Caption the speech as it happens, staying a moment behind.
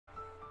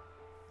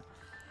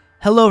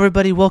Hello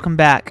everybody, welcome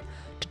back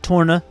to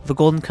Torna, the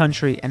Golden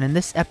Country, and in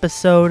this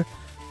episode,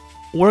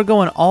 we're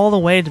going all the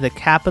way to the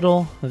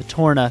capital of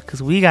Torna,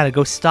 because we gotta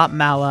go stop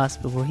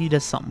Malas before he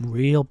does something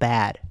real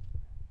bad.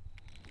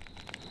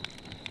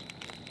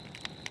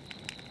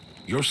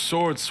 Your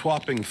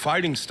sword-swapping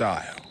fighting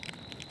style.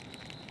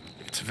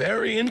 It's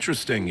very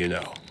interesting, you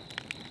know.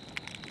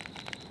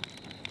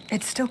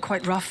 It's still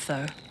quite rough,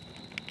 though.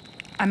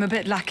 I'm a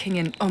bit lacking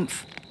in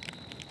oomph.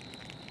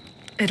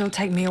 It'll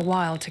take me a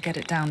while to get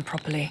it down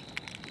properly.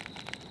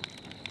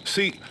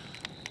 See,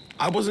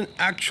 I wasn't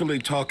actually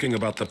talking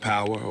about the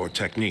power or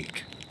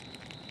technique.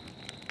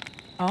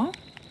 Oh?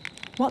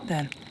 What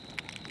then?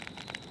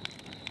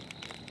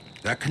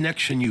 That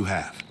connection you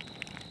have.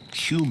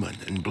 Human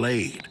and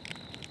blade.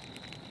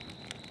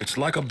 It's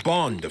like a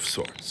bond of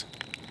sorts.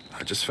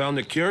 I just found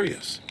it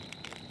curious.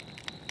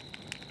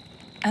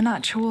 An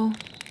actual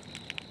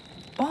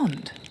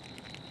bond?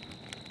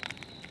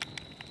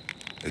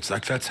 It's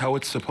like that's how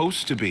it's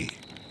supposed to be.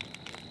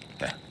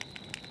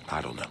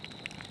 I don't know.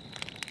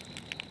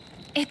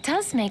 It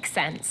does make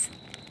sense.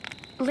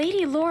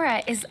 Lady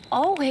Laura is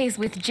always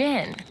with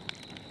Jin.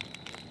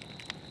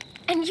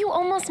 And you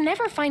almost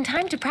never find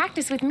time to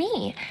practice with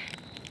me.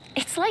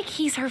 It's like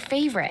he's her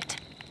favorite.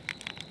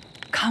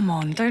 Come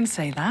on, don't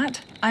say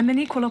that. I'm an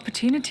equal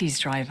opportunities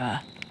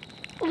driver.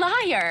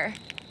 Liar!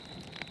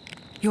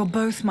 You're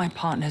both my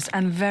partners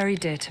and very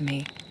dear to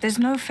me. There's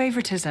no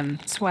favoritism,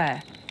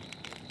 swear.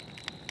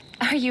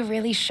 Are you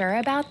really sure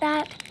about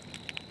that?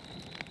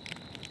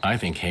 I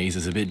think Hayes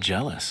is a bit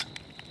jealous.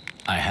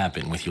 I have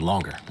been with you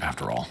longer,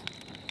 after all.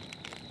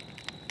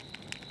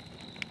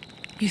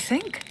 You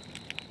think?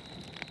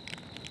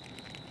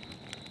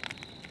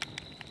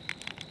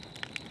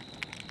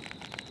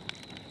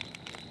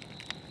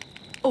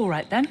 All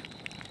right then.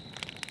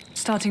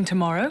 Starting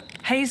tomorrow,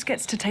 Hayes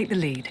gets to take the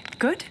lead.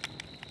 Good?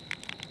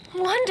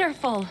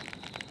 Wonderful!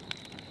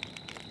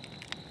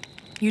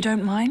 You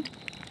don't mind?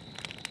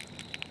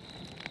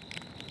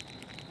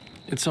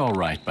 It's all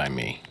right by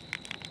me.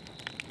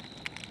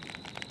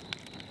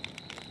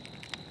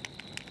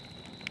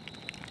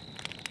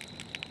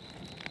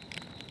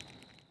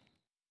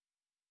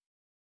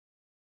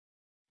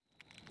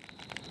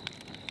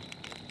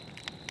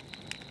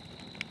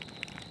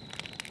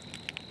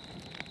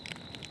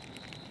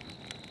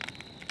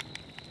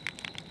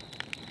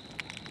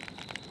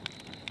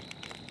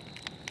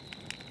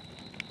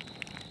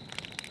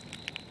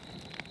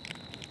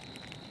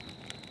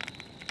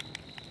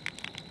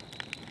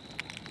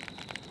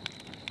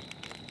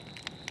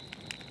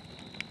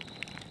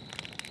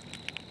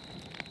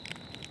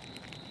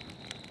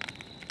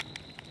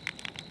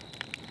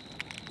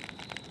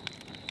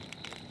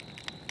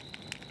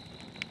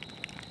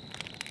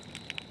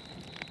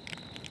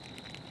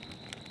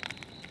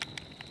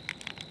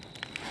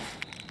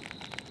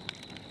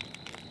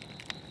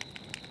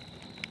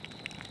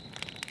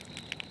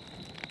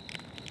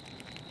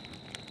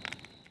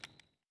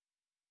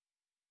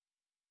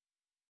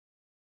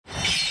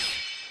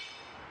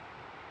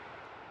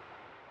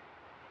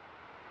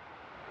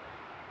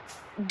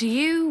 Do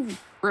you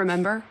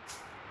remember?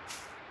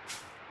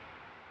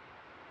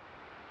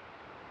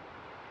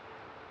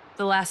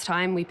 The last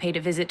time we paid a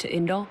visit to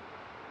Indol?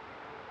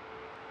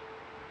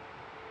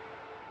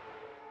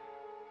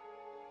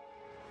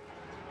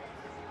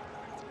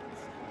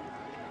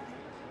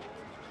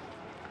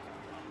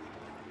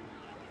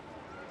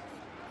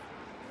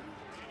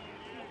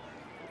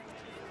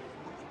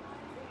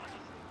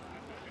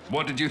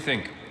 What did you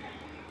think?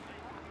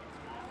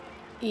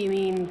 You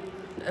mean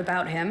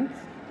about him?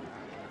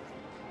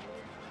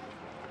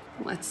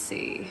 Let's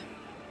see.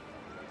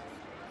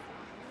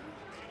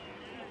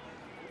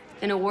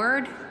 In a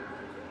word,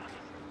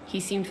 he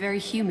seemed very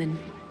human,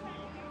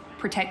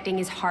 protecting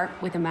his heart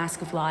with a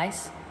mask of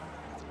lies.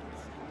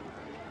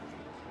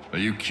 Are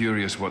you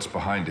curious what's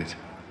behind it?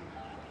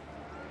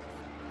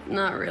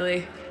 Not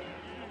really.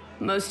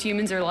 Most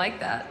humans are like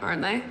that,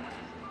 aren't they?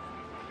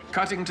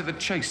 Cutting to the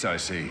chase, I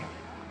see.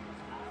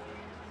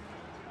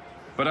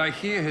 But I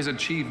hear his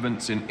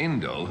achievements in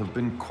Indol have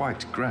been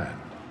quite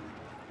grand.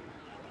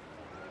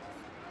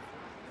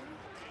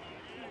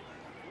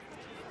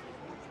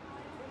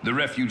 The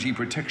refugee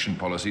protection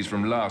policies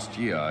from last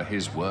year are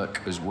his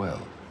work as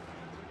well.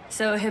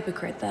 So a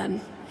hypocrite, then.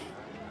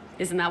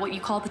 Isn't that what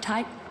you call the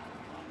type?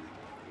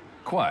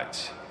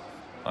 Quite.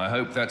 I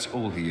hope that's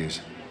all he is.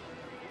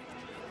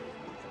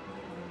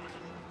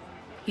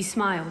 He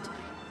smiled.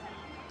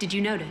 Did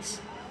you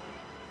notice?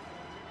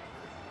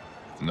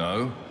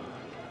 No?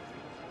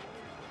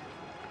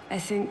 I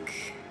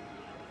think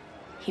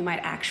he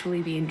might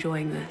actually be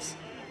enjoying this.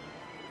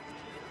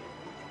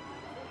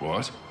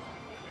 What?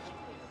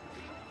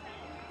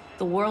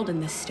 The world in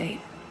this state.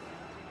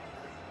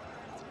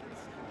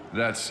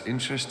 That's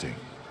interesting.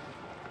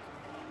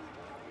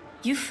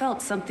 You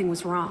felt something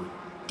was wrong,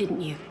 didn't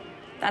you?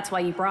 That's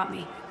why you brought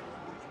me.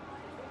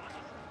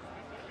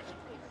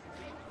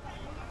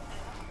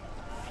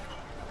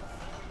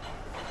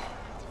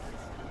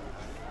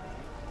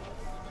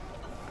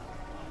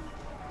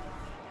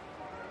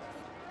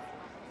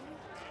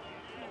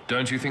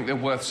 Don't you think they're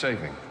worth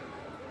saving?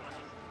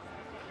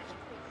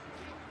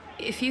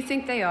 If you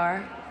think they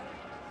are,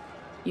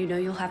 you know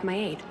you'll have my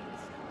aid.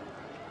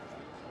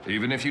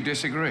 Even if you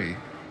disagree?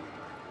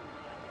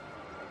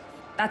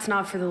 That's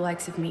not for the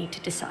likes of me to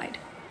decide.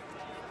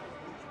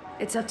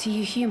 It's up to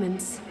you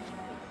humans.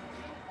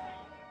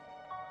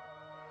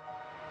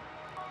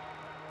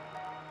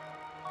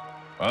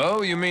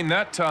 Oh, you mean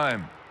that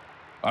time?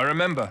 I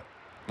remember.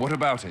 What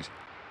about it?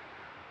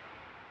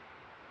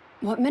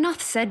 What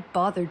Minoth said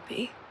bothered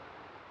me.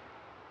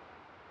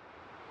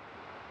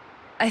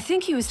 I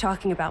think he was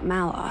talking about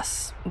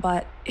Malos,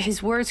 but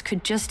his words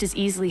could just as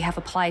easily have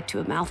applied to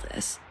a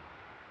Malthus.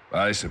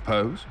 I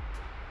suppose.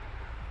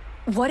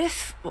 What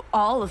if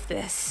all of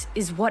this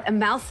is what a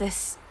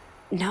Malthus...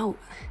 No.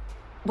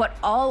 What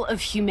all of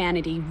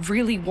humanity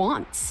really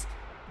wants?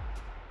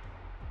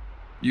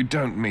 You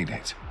don't mean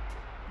it.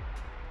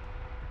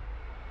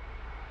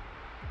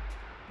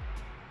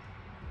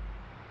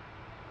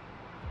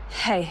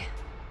 Hey.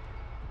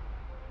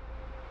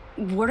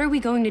 What are we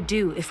going to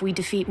do if we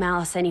defeat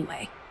Malice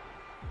anyway?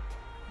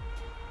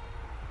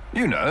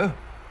 You know.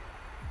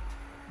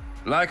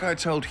 Like I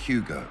told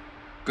Hugo,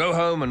 go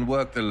home and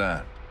work the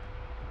land.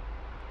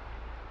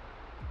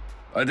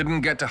 I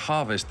didn't get to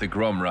harvest the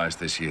Grom rice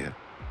this year.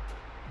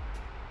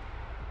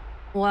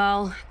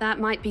 Well, that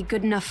might be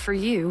good enough for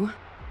you.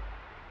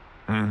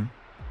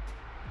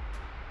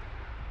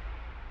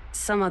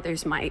 Some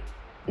others might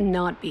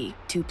not be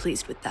too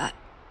pleased with that.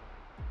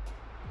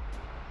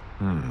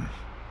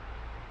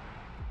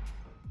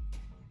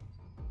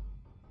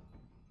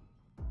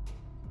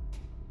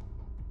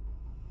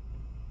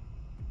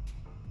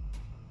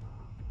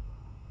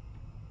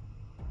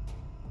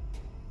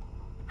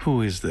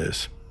 Who is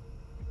this?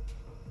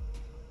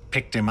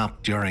 Picked him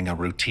up during a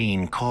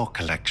routine core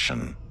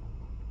collection.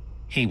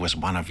 He was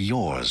one of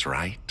yours,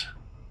 right?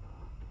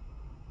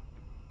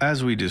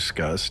 As we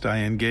discussed, I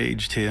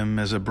engaged him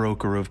as a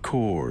broker of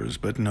cores,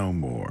 but no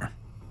more.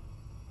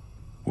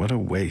 What a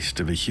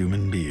waste of a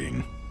human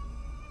being.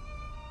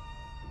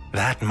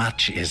 That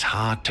much is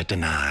hard to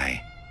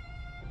deny.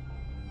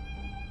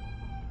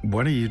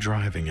 What are you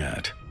driving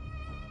at?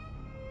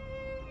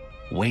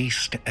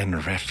 Waste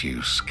and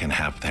refuse can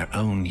have their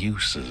own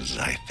uses,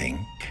 I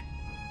think.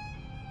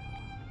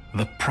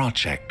 The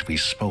project we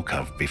spoke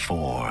of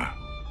before,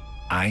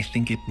 I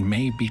think it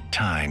may be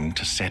time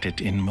to set it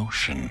in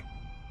motion.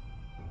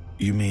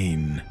 You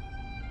mean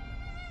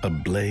a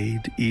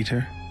blade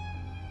eater?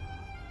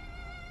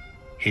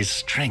 His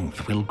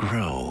strength will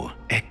grow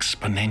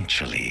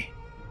exponentially.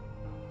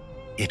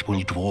 It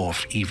will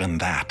dwarf even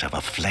that of a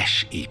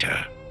flesh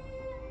eater.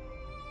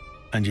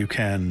 And you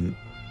can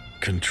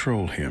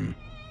control him?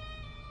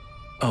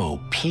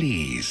 Oh,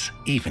 please.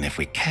 Even if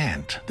we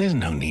can't, there's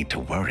no need to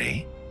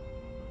worry.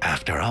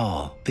 After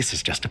all, this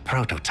is just a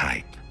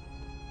prototype.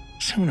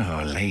 Sooner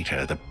or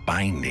later, the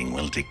binding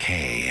will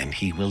decay and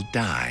he will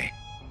die.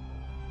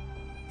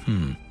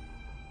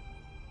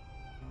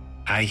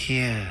 I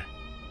hear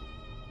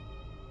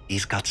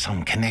he's got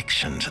some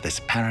connection to this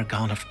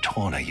paragon of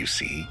Torna, you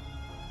see.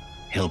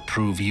 He'll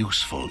prove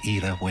useful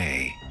either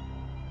way.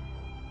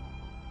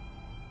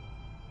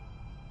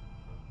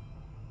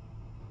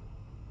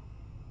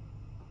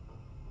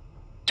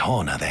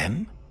 Torna,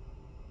 then?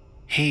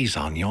 He's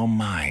on your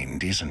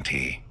mind, isn't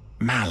he?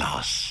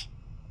 Malos.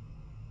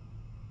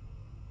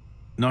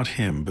 Not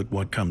him, but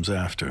what comes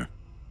after.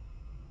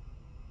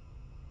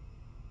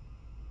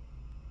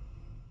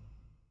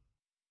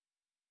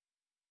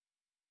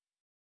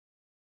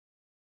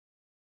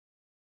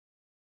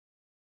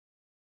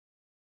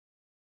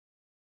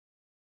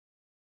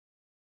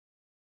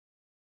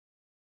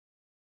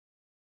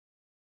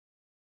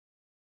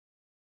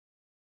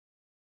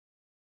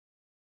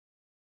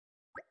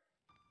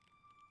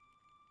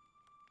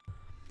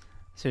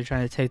 So you're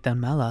trying to take down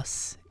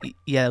Malas.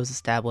 Yeah, it was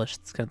established.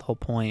 That's kind of the whole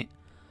point.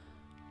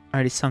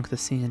 Already sunk the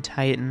sea in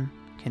Titan.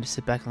 Can't just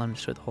sit back and let him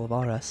destroy the whole of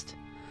Alrest.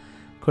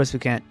 Of course we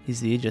can't use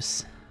the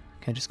Aegis.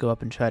 Can't just go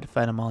up and try to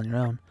fight them all on your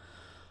own.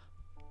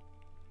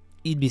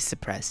 You'd be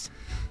surprised.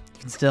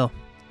 Even still.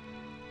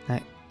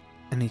 In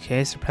any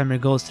case, our primary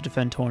goal is to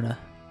defend Torna.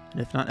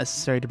 And if not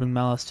necessary, to bring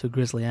Malas to a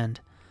grisly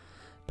end.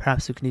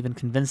 Perhaps we can even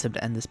convince him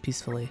to end this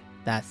peacefully.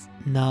 That's...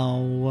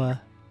 No...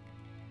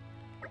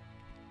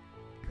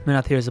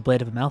 Minoth here is a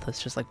blade of a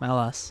Malthus, just like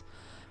Malas.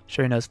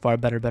 Sure, he knows far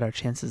better about our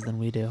chances than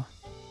we do.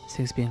 This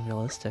thing's being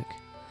realistic.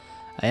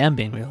 I am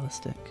being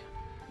realistic.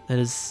 It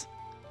is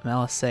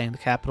Malas saying the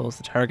capital is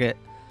the target,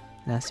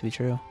 and it has to be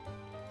true.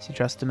 Do you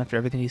trust him after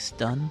everything he's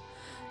done?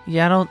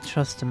 Yeah, I don't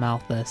trust a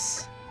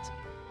Malthus. He's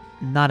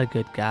not a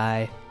good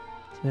guy.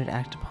 He's better to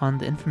act upon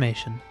the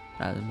information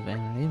rather than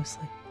moving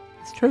aimlessly.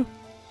 It's true.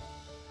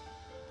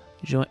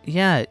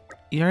 Yeah,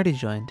 you already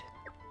joined.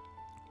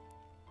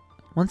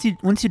 Once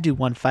you do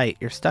one fight,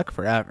 you're stuck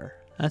forever.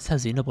 That's how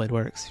Xenoblade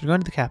works. You're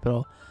going to the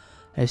capital.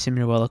 I assume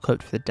you're well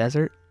equipped for the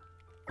desert.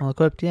 Well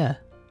equipped, yeah.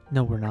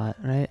 No, we're not,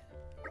 right?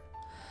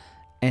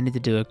 I need to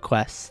do a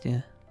quest,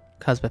 yeah.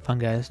 Caused by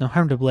fungi. There's no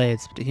harm to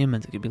blades, but to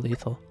humans it could be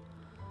lethal.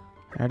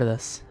 I heard of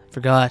this.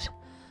 Forgot.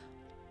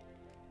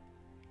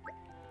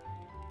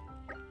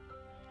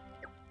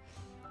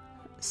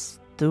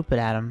 stupid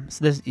at him.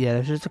 So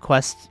there's just a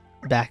quest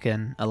back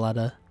in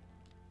Aletta.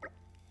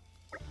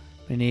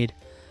 We need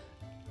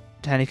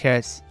tiny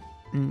carrots.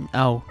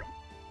 Oh.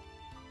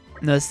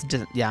 No, this is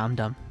just, yeah, I'm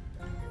dumb.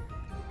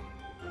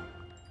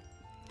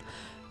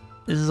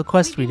 This is a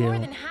quest we do. More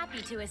than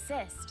happy to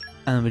assist.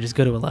 And then we just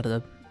go to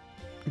Aletta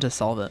to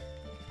solve it.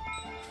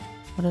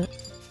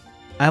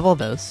 I have all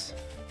those.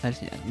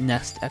 That's, yeah,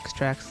 nest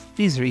extracts.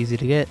 These are easy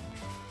to get.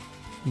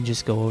 You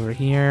just go over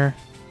here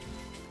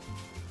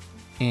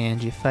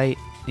and you fight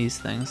these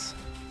things.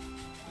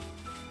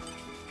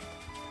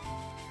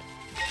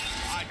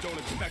 I don't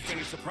expect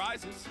any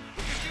surprises.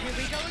 Here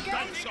we go again.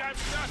 I think I'm starting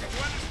to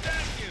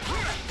understand you.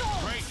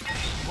 Great.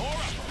 More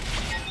of them.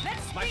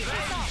 Let's speed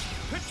this up.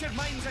 Put your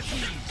minds at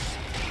ease.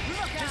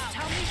 Look out. Just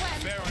tell me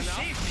when. Fair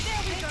enough.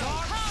 There we go.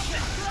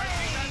 Carbon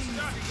flame. I'm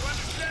starting to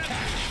understand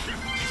you.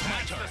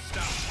 That's the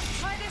stuff.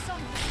 Try this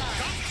on for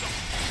size.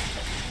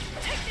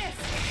 Take this.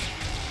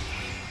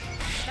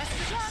 Best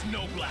of luck.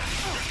 Snow blast.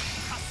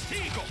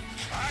 Castigo.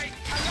 Right.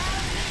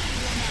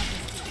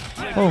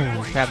 Oh,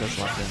 crap, that's a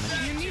lot of damage.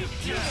 You need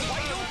to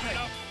wide open.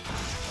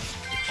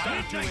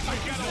 Don't think I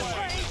get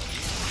away.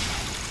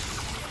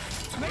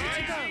 Ready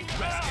to go.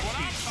 That's what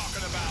I'm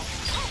talking about.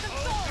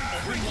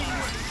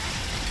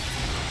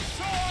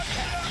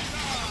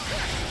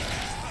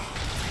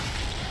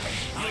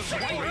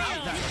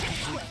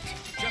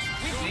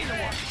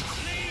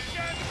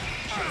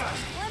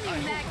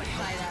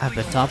 I've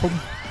been toppled.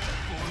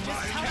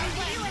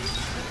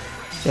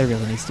 There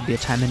really needs to be a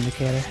time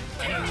indicator.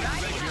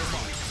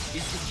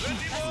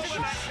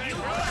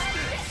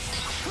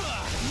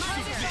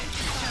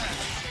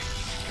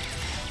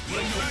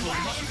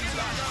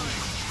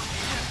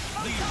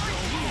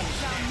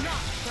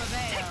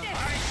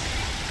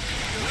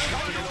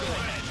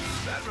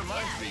 That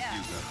reminds me,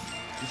 Hugo.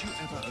 Did you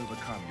ever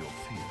overcome your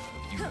fear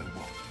of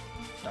you-know-what?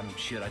 I'm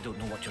sure I don't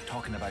know what you're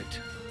talking about.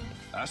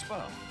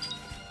 Aspar,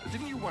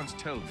 didn't you once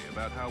tell me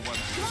about how once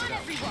you Come on, set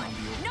out everyone.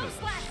 under your No cloak?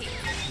 slacking.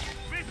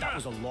 That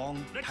was a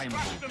long time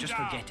ago. Just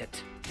forget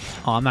it.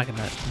 Oh, I'm not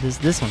gonna.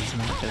 This one's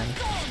not gonna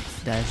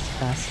die as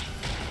fast.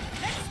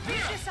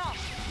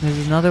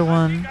 There's another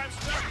one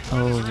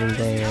over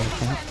there, I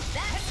think.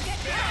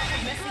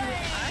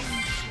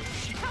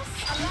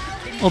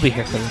 We'll be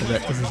here for a little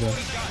bit. This is a.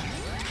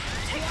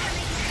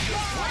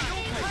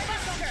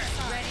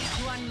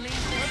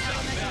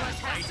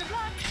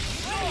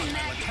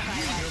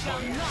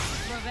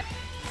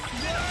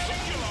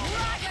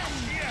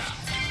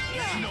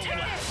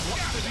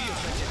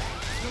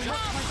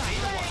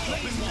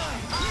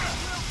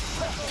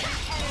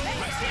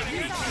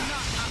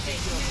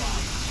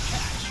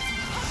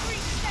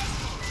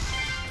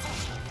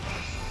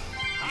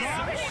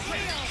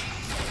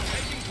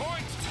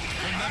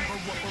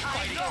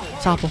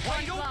 Topple.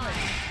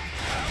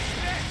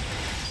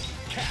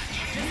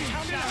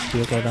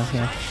 Be okay down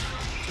here.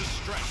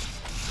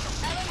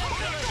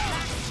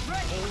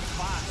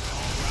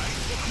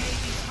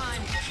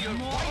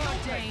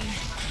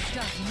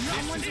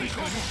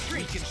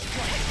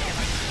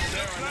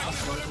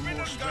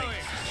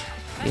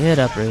 Get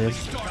up, Rude.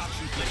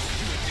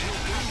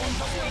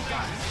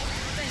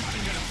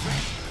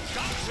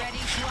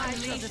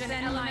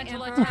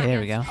 Okay, there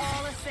we go.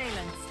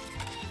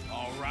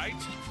 All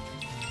right.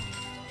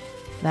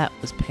 That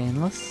was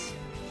painless.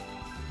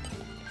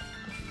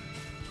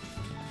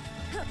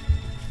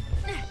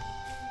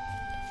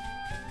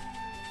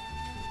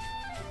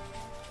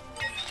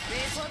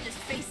 May as well just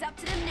face up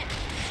to them now.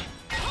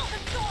 Hold the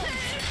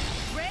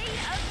thorns. Ray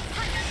of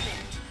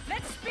punishment.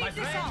 Let's speed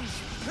this up.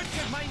 Put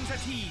your minds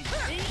at ease.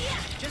 Yeah,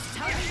 just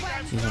tell me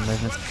when. Use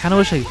emergence. Kinda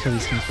wish I could kill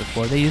these things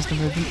before they used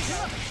emergence.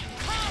 So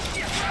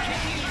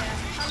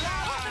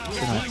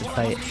I don't have to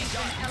fight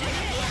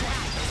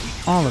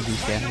all of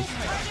these guys.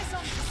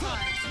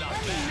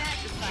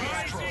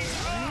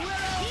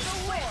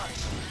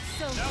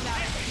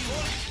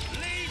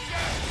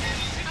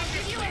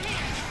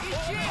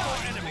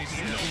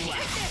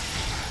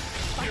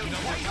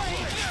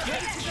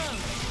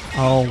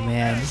 Oh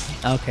man.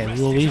 Okay,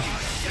 well we've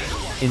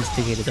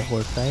instigated a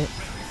horde fight.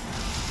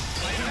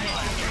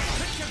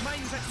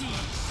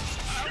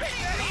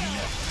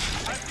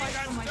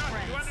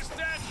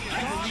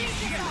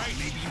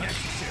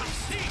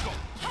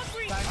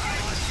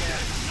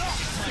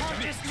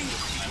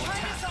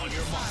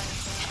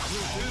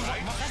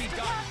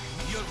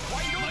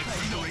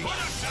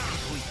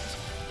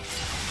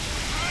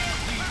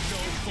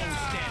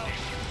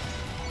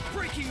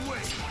 Breaking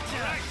way.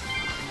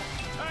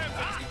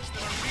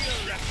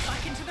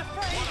 Back into the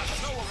fray.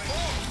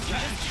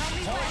 Just tell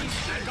me when.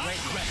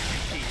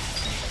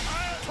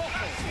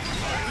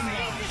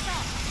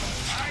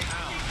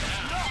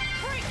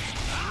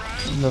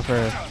 Go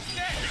for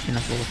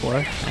enough level 4.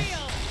 Nice.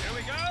 Here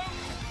we go. I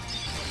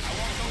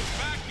want those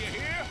back, you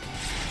hear?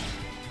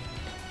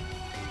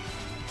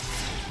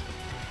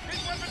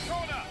 Hit weapon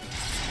Torna.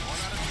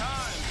 One at a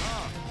time,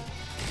 huh?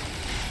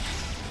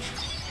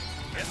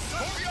 It's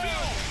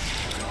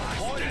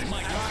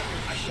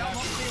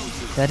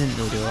That didn't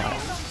really do a lot.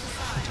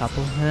 On top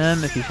of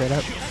him, if he showed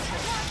up.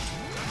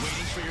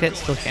 Block it,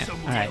 still can't.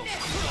 Alright.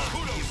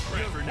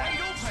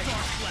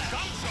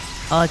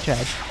 Oh, I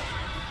tried.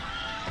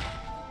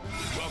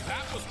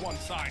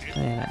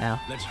 Where am I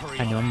now?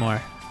 I need one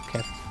more.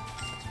 Okay.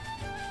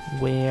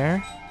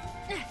 Where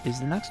is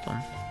the next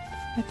one?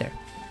 Right there.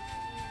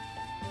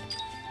 Okay,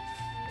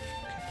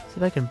 see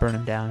if I can burn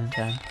him down in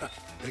time.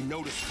 They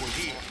noticed we're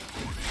here.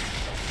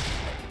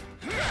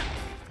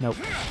 Nope.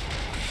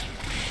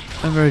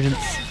 Emergence.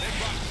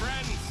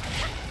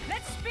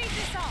 Let's speed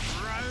this up.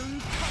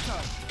 Round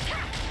cutter.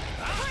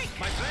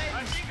 My friend,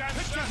 I think I've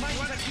put your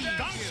minds at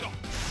ease.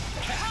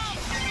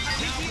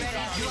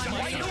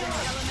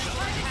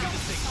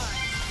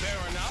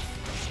 Fair enough.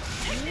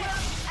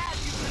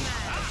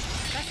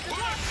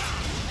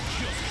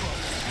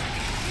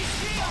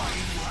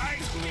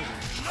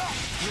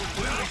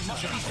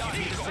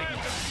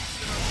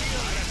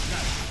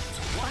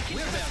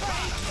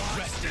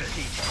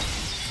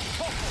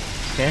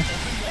 Okay.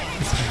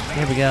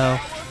 There we go.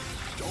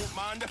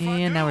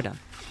 And now we're done.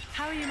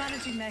 How are you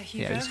managing there,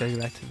 Hugo? Yeah, we just gotta go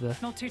back to the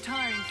Not too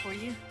tiring for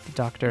you?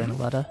 doctor and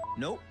Aletta.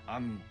 No,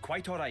 I'm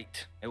quite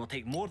alright. It will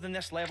take more than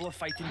this level of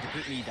fighting to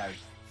put me down.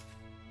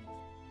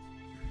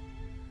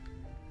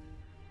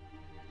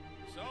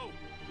 So,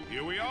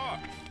 here we are.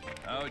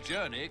 Our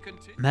journey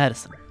continues.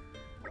 Medicine.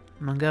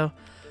 Mungo.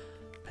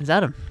 Prince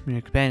Adam,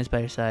 your companion's by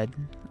your side.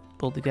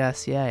 Pulled the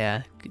gas,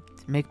 yeah.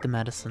 Make the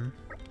medicine.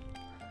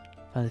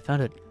 Finally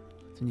found it.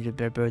 So you to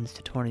bear burdens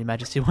to Torna, your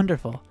majesty.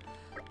 Wonderful.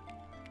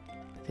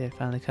 They have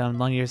finally come.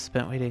 Long years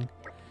spent waiting.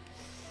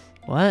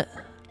 What?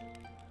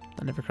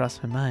 That never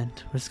crossed my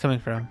mind. Where's it coming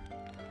from?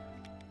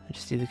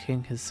 Majesty the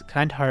king, his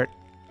kind heart,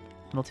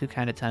 a little too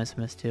kind at times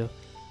from us too.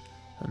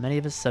 But many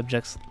of his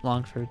subjects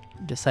long for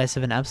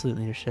decisive and absolute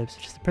leadership,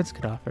 such as the prince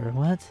could offer.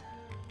 What?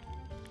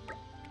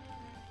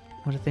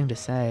 What a thing to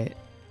say.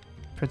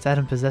 Prince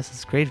Adam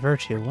possesses great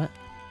virtue. What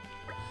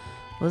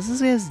is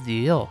this guy's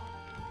deal?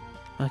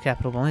 The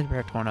capital will only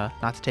prepare Torna,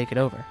 not to take it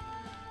over.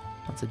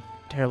 That's a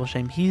terrible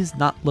shame. He's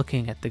not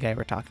looking at the guy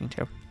we're talking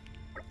to.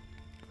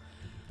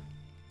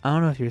 I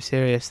don't know if you're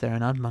serious there or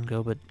not,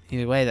 Mungo, but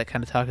either way, that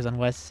kind of talk is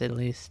unwise to say the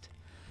least.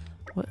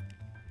 What?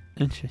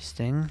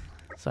 Interesting.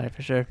 Sorry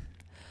for sure.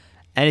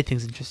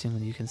 Anything's interesting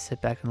when you can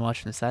sit back and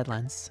watch from the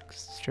sidelines.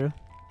 'Cause it's true.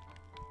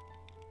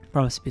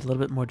 Promise to be a little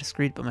bit more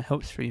discreet, but my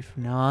hopes for you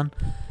from now on.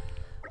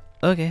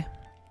 Okay.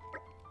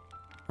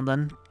 Well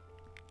then,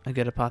 a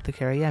good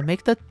apothecary. Yeah,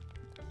 make the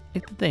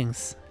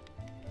things.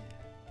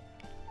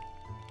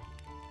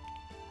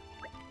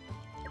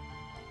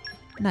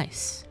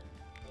 Nice.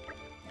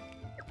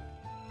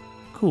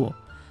 Cool.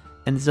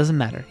 And this doesn't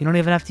matter. You don't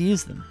even have to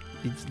use them.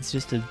 It's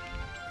just a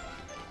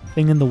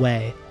thing in the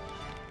way.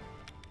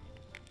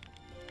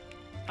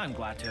 I'm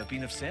glad to have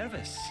been of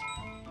service.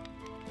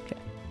 Okay.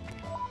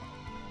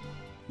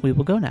 We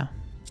will go now.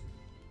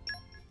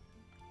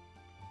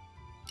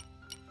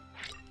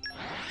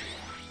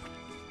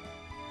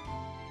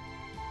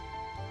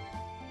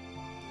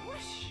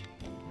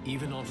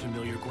 Even on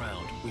familiar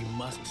ground, we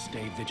must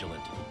stay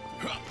vigilant.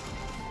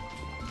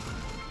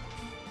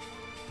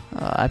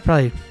 I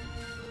probably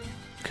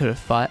could have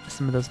fought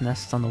some of those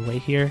nests on the way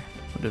here.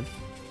 Would have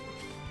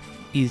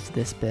eased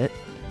this bit.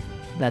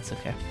 That's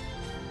okay.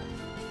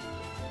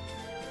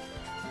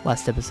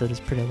 Last episode is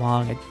pretty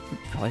long. I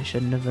probably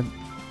shouldn't have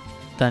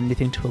done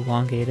anything to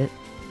elongate it.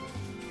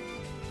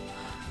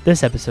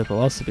 This episode will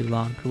also be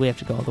long, because we have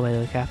to go all the way to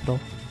the capital.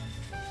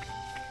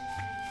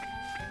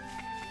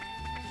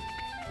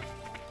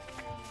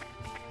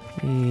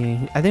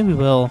 I think we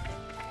will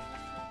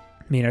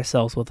meet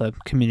ourselves with a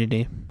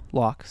community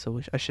lock,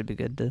 so I should be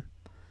good to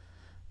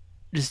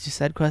just do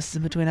side quests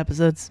in between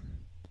episodes.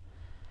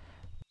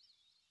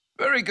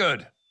 Very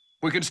good.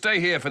 We can stay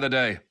here for the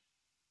day.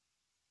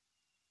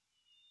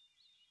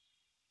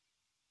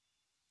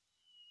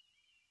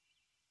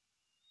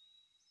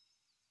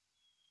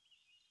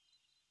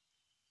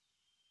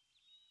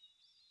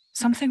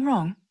 Something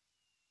wrong?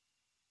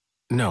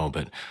 No,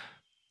 but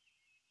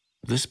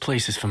this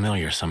place is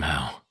familiar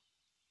somehow.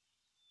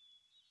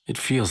 It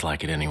feels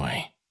like it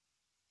anyway.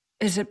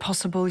 Is it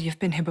possible you've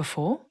been here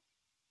before?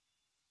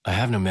 I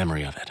have no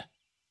memory of it.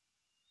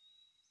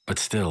 But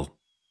still,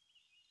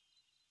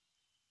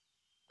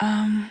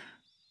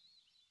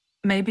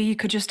 Maybe you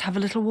could just have a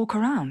little walk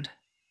around.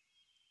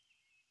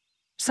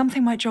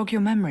 Something might jog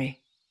your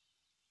memory.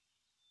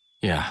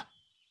 yeah,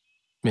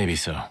 maybe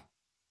so.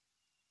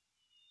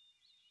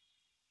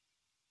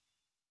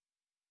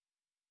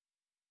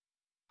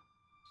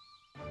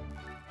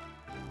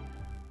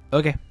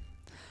 Okay.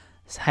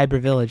 This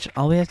Hybrid Village.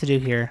 All we have to do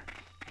here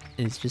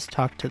is just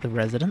talk to the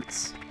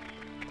residents.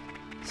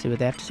 See what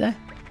they have to say.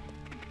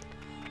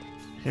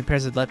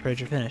 Repairs of the light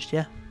bridge are finished,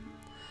 yeah.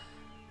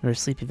 We were a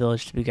sleepy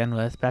village to begin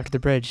with, but after the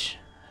bridge,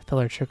 a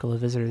pillar trickle of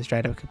visitors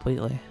dried up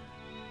completely.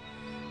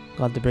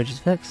 Glad the bridge is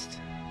fixed.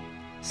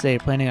 Say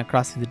you're planning on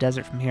crossing the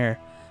desert from here,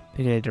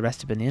 but you gotta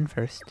rest up in the inn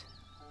first.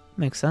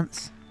 Makes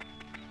sense.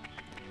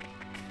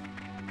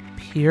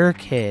 Pure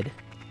kid.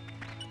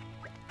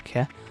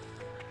 Okay.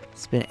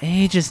 It's been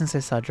ages since I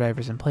saw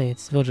drivers and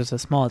plates. The village is so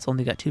small, it's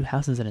only got 2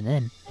 houses and an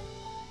inn.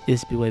 It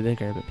used to be way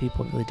bigger, but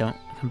people really don't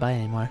come by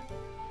anymore.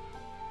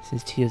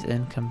 Since Tio's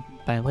in, come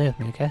by and play with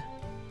me, okay?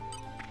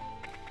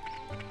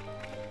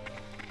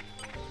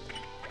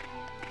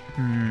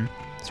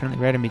 Certainly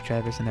rare to meet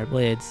drivers and their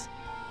blades.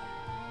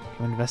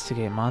 You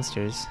investigate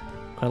monsters.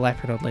 Quite a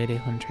life-heard old lady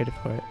when traded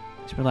for it.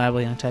 She's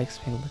reliable young types,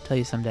 maybe able to tell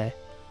you someday.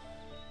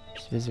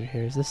 Just a visitor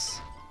here. Is this?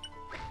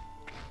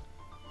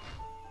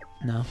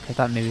 No, I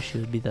thought maybe she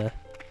would be the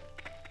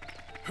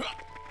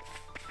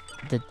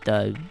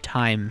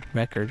time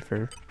record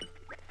for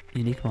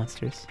unique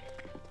monsters.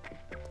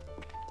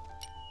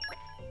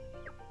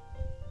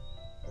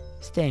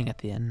 Staying at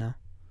the end now.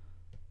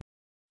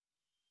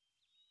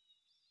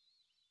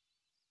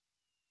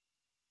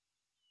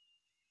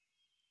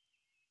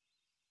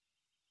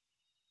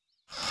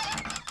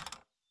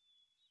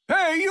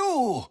 Hey,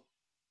 you!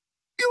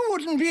 You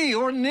wouldn't be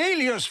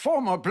Ornelia's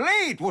former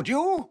blade, would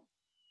you?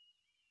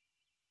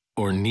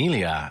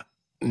 Ornelia?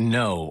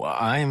 No,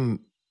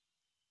 I'm...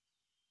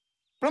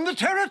 From the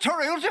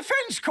Territorial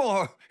Defense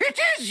Corps! It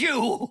is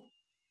you!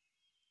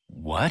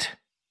 What?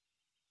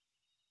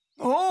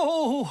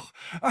 Oh,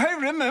 I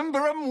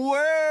remember 'em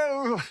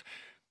well.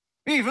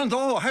 Even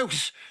though I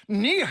was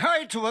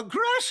knee-high to a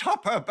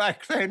grasshopper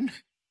back then.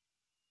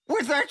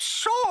 With that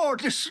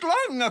sword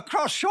slung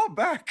across your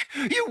back,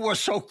 you were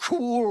so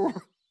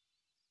cool.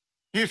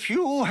 If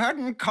you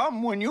hadn't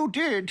come when you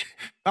did,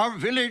 our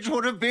village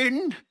would have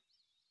been...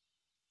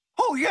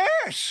 Oh,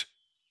 yes!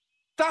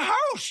 The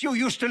house you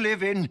used to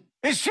live in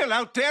is still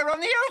out there on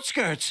the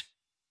outskirts.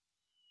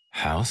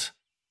 House?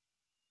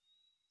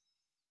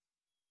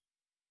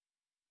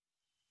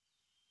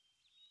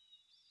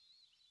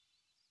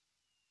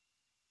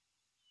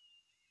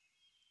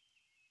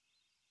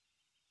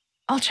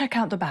 I'll check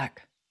out the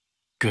back.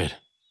 Good.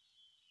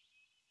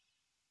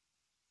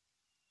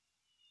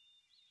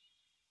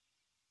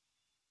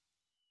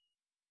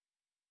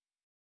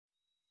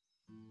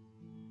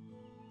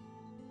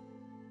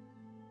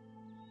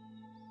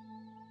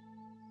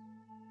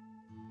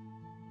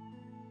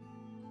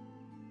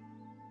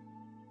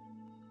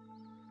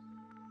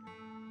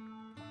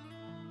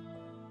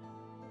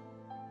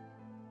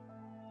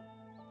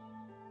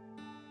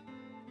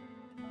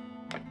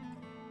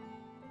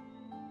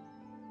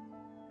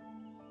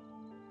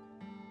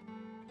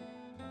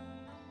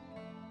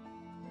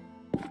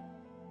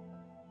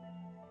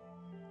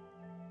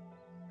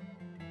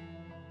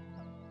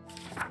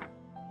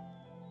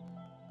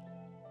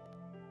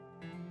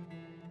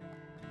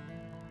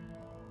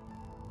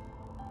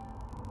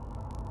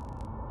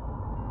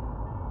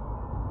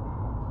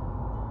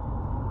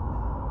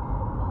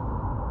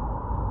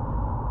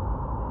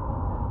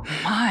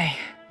 My,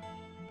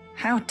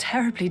 how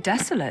terribly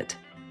desolate.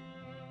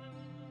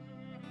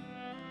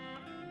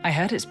 I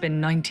heard it's been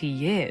 90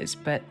 years,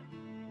 but...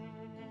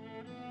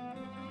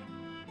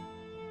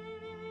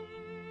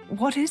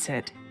 What is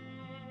it?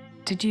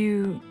 Did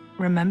you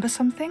remember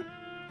something?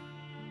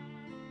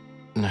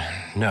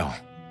 No,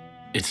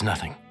 it's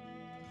nothing.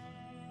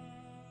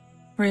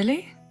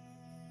 Really?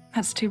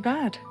 That's too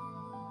bad.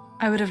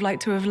 I would have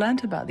liked to have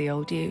learnt about the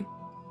old you.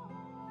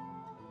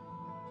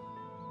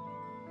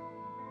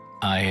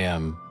 I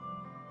am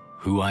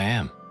who I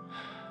am.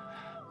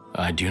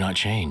 I do not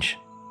change.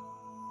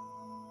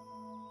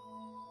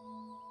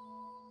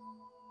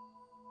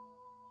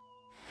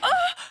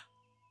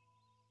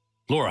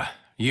 Laura,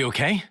 you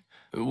okay?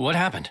 What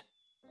happened?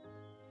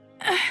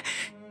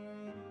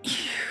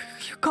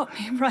 You got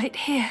me right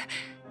here.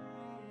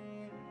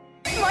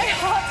 My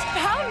heart's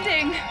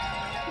pounding!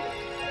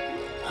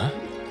 Huh?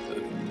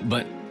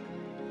 But...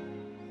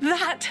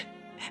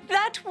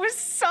 That was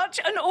such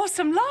an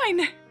awesome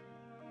line!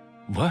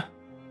 What?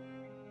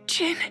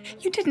 Jin,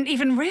 you didn't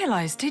even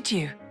realize, did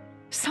you?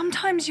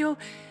 Sometimes you'll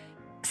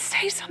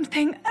say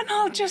something and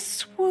I'll just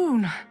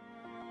swoon.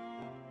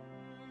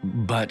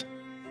 But...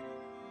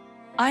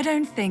 I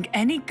don't think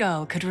any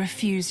girl could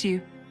refuse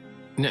you.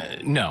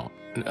 No,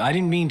 I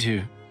didn't mean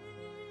to.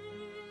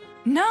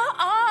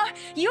 Nuh-uh!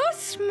 You're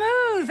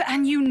smooth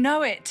and you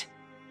know it.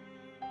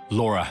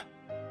 Laura,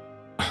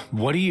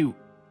 what do you...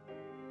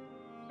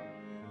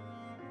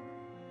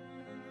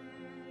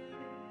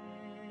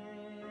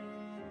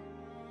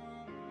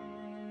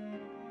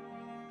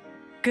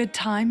 Good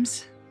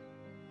times,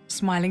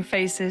 smiling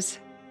faces.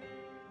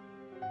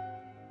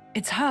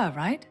 It's her,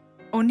 right?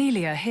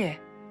 Ornelia here.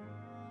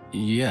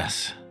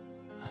 Yes,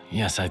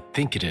 I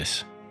think it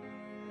is.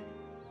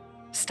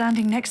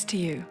 Standing next to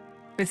you,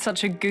 with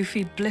such a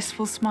goofy,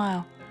 blissful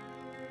smile.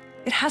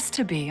 It has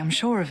to be, I'm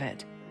sure of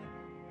it.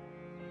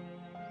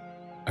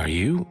 Are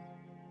you?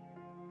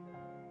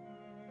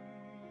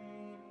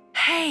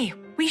 Hey,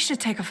 we should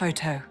take a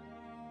photo.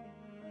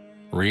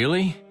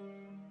 Really?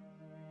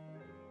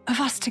 Of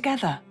us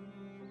together.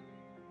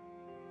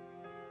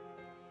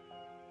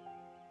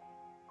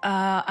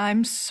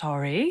 I'm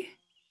sorry.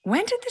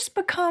 When did this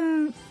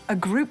become a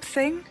group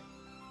thing?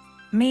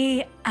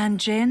 Me and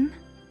Jin?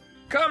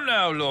 Come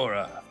now,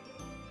 Laura.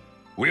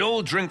 We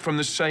all drink from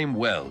the same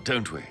well,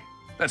 don't we?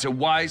 That's a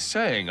wise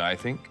saying, I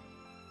think.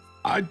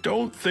 I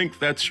don't think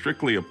that's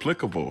strictly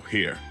applicable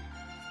here.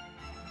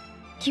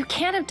 You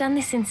can't have done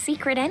this in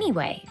secret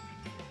anyway.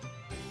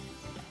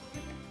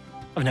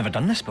 I've never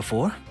done this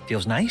before.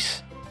 Feels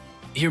nice.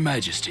 Your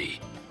Majesty,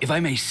 if I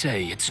may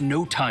say, it's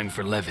no time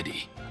for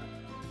levity.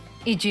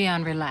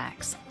 Aegeon,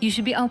 relax. You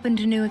should be open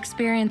to new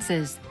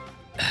experiences.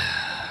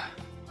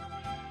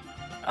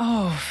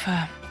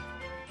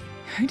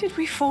 Who did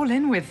we fall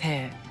in with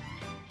here?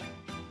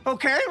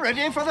 Okay,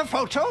 ready for the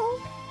photo?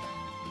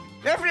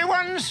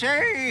 Everyone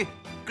say,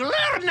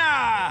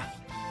 Glerna!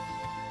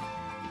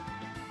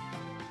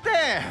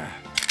 There.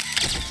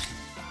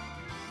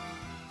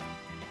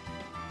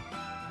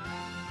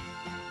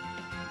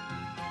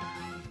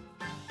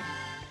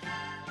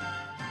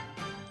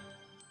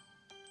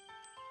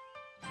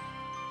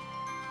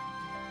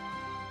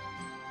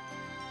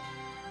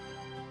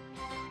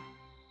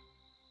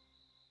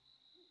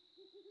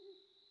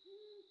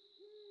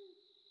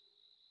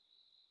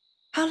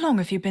 How long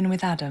have you been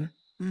with Adam?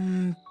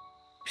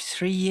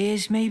 3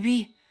 years,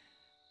 maybe?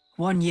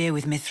 1 year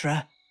with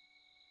Mithra.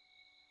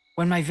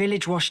 When my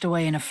village washed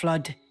away in a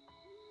flood,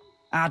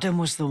 Adam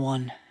was the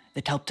one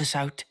that helped us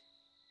out.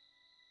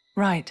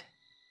 Right.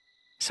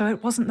 So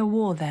it wasn't the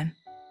war then?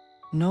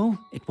 No,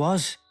 it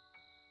was.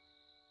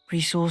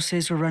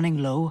 Resources were running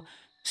low,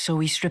 so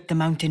we stripped the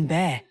mountain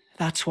bare.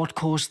 That's what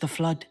caused the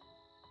flood.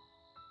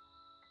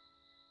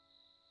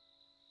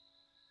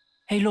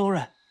 Hey,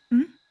 Laura.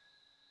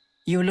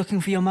 You were looking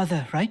for your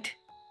mother, right?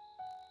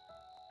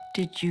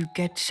 Did you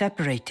get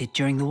separated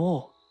during the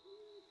war?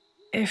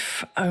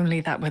 If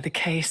only that were the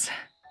case.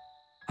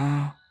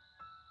 Oh.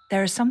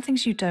 There are some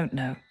things you don't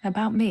know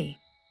about me.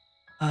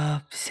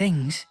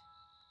 Things?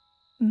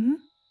 Mm-hmm.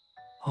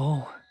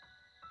 Oh.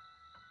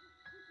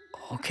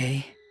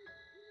 Okay.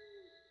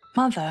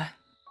 Mother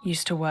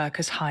used to work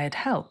as hired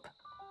help.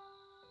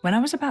 When I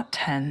was about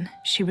 10,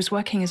 she was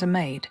working as a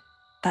maid.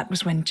 That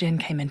was when Jin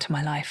came into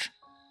my life.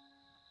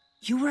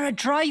 You were a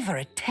driver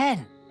at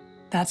 10?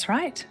 That's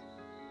right.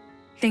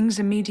 Things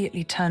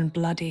immediately turned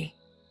bloody.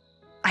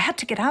 I had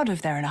to get out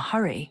of there in a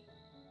hurry.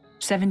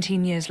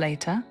 17 years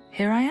later,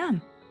 here I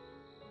am.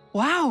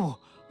 Wow!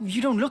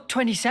 You don't look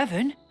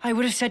 27. I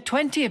would have said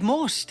 20 at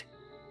most.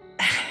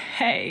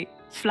 Hey,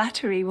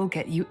 flattery will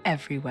get you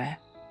everywhere.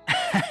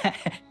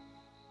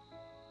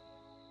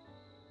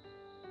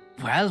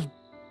 Well,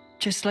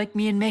 just like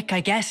me and Mick,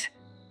 I guess.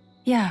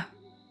 Yeah,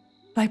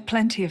 like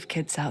plenty of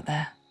kids out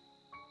there.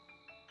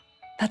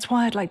 That's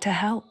why I'd like to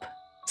help,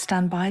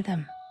 stand by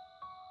them,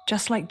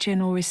 just like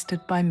Jin always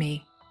stood by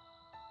me.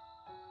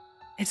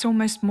 It's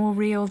almost more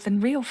real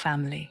than real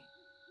family.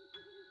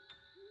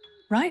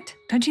 Right?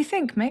 Don't you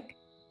think, Mick?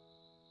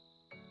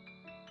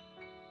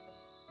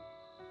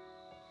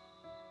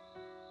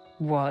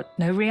 What?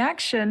 No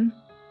reaction?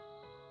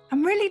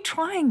 I'm really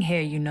trying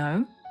here, you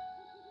know.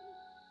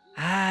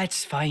 Ah,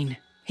 it's fine.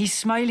 He's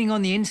smiling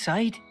on the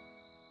inside.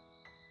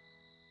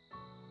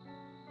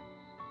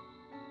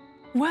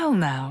 Well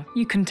now,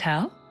 you can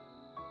tell.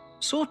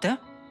 Sorta.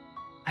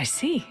 I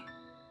see.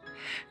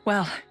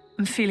 Well,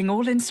 I'm feeling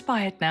all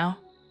inspired now.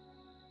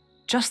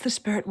 Just the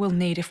spirit we'll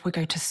need if we're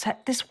going to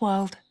set this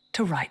world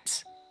to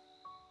rights.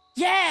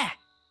 Yeah!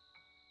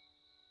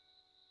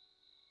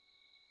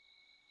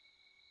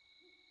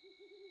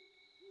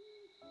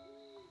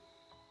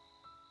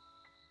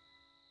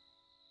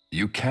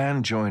 You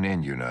can join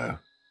in, you know.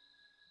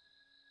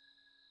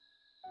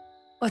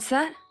 What's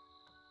that?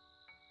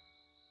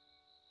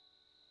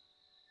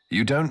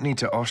 You don't need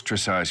to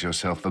ostracize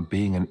yourself for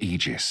being an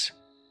Aegis.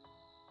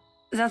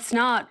 That's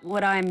not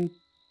what I'm...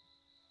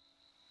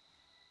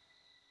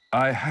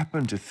 I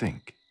happen to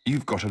think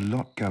you've got a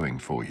lot going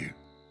for you,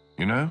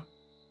 you know?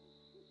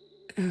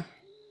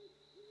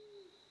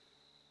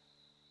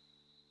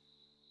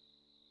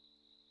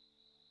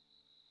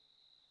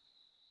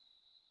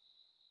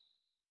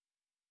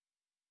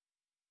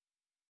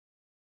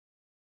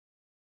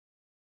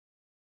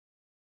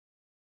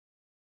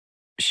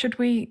 Should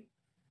we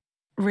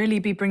really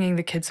be bringing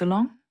the kids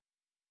along?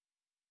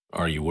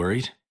 Are you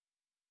worried?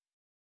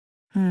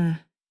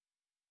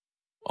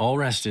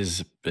 Allrest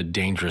is a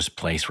dangerous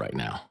place right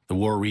now. The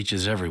war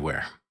reaches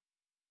everywhere.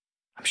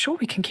 I'm sure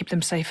we can keep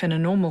them safe in a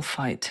normal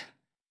fight.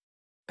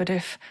 But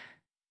if...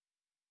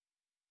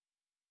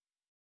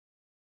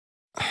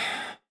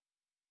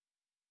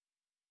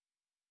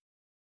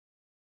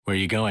 Where are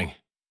you going?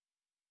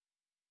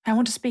 I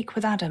want to speak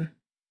with Adam.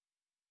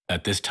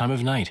 At this time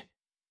of night?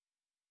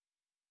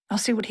 I'll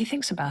see what he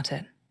thinks about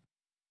it.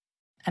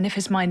 And if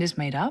his mind is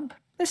made up,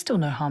 there's still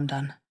no harm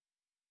done.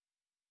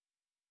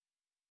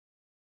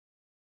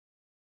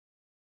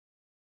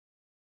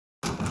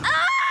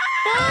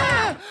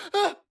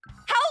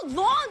 How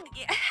long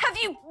have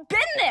you been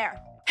there?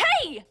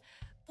 Hey!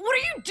 What are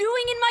you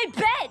doing in my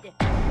bed?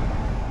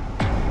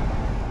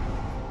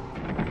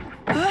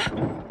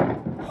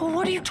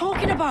 What are you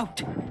talking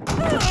about?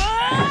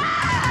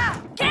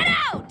 Get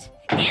out!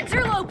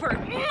 Interloper!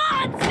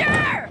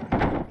 Monster!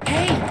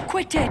 Hey,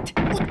 quit it!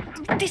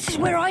 This is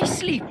where I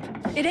sleep.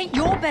 It ain't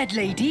your bed,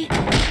 lady.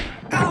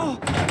 Ow!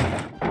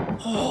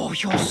 Oh,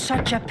 you're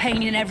such a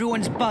pain in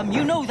everyone's bum.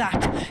 You know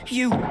that,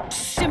 you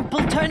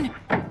simpleton.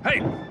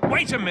 Hey,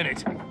 wait a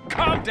minute.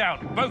 Calm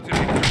down, both of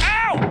you.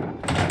 Ow!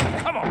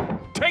 Come on,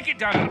 take it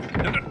down.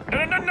 No!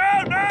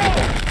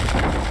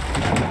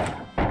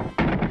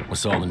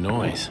 What's all the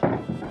noise?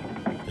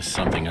 Is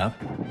something up?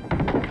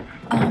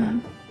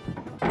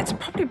 It's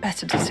probably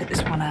better to sit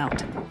this one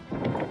out.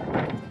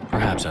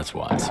 Perhaps that's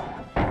wise.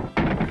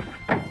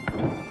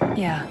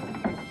 Yeah.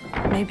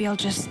 Maybe I'll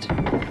just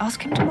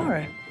ask him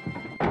tomorrow.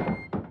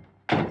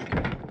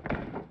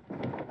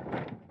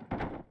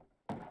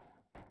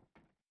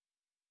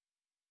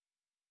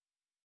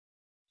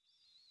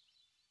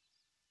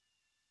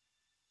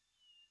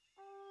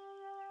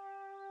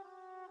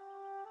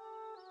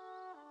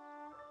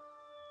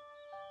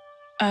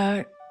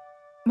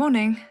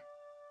 Morning.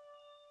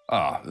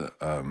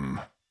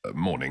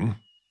 Morning.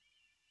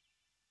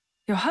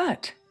 You're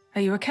hurt.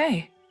 Are you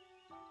okay?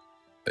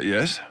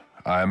 Yes,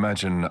 I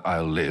imagine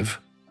I'll live.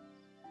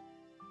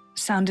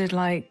 Sounded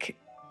like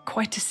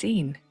quite a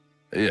scene.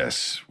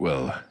 Yes,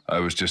 well, I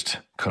was just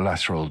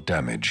collateral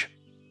damage.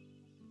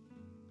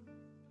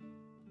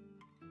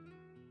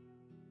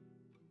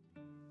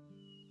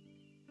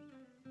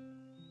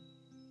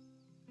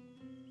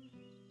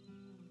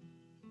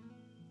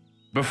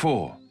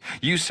 Before,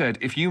 you said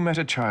if you met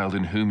a child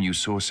in whom you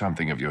saw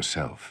something of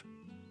yourself,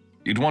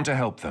 you'd want to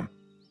help them.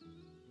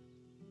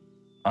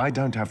 I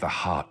don't have the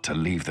heart to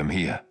leave them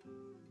here.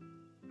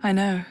 I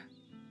know.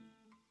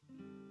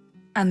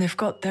 And they've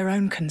got their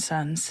own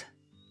concerns.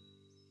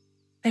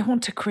 They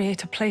want to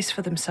create a place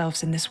for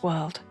themselves in this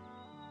world.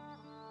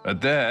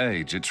 At their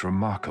age, it's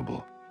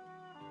remarkable.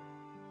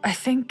 I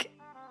think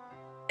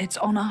it's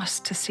on us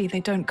to see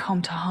they don't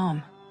come to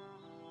harm.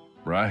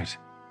 Right.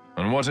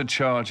 And what a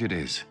charge it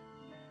is.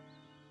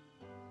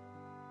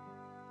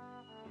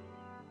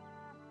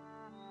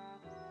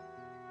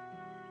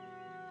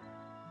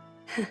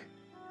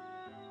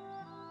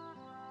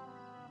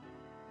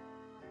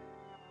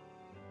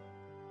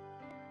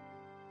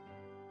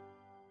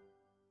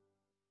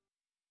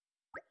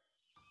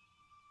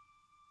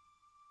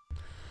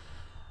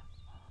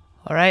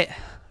 All right,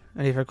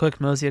 ready for a quick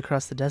mosey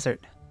across the desert.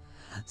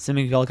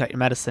 Assuming you all got your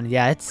medicine,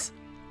 yeah, it's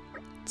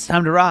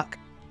time to rock.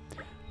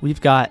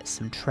 We've got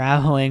some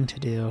traveling to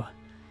do.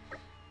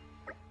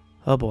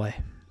 Oh boy.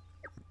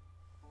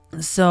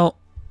 So,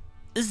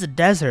 this is a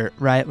desert,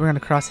 right? We're gonna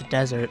cross a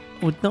desert.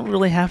 We don't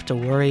really have to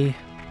worry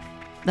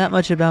that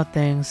much about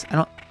things. I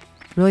don't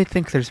really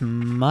think there's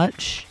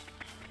much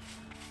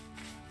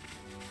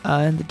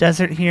in the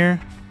desert here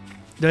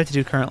that I have to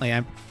do currently.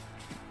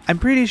 I'm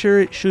pretty sure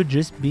it should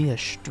just be a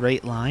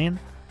straight line.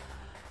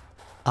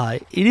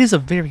 It is a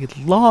very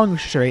long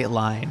straight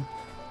line,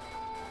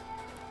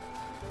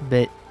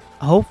 but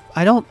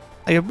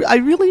I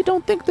really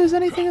don't think there's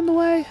anything in the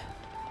way.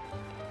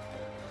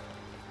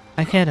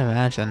 I can't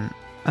imagine.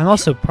 I'm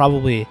also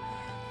probably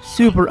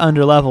super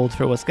underleveled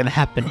for what's gonna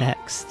happen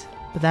next,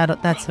 but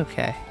that's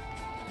okay.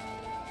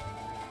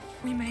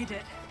 We made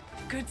it.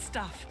 Good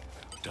stuff.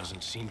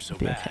 Doesn't seem so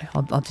Be bad. okay.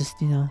 I'll just,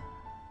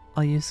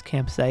 I'll use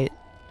campsite.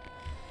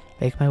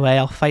 Make my way.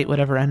 I'll fight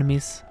whatever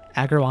enemies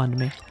aggro onto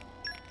me.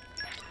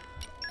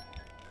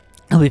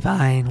 I'll be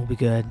fine. We'll be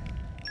good.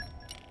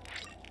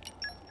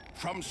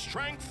 From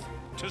strength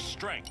to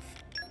strength.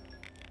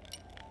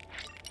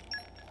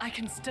 I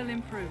can still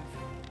improve.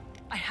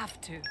 I have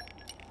to.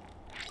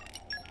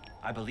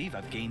 I believe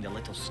I've gained a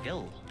little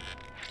skill.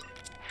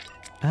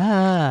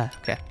 Ah,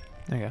 okay.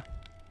 There you go.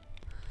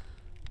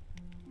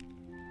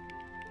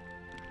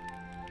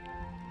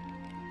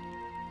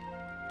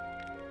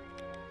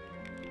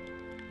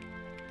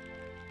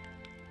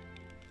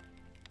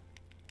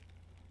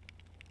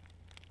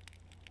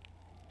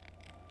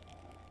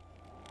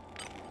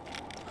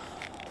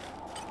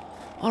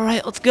 All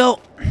right, let's go.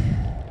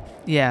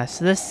 Yeah,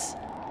 so this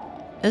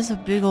is a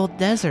big old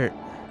desert.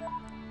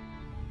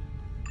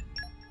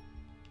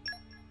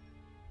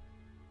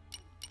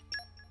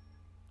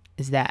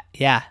 Is that?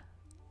 Yeah.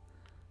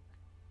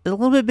 It's a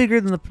little bit bigger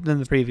than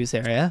the previous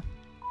area.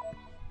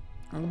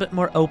 A little bit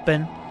more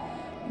open.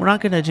 We're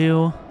not gonna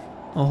do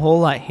a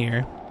whole lot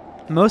here.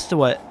 Most of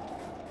what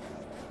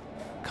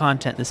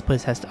content this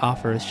place has to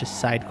offer is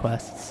just side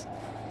quests.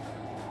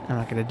 I'm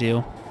not gonna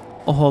do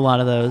a whole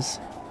lot of those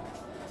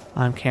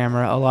on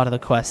camera. A lot of the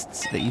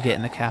quests that you get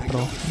in the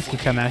capital, you can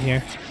come out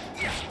here.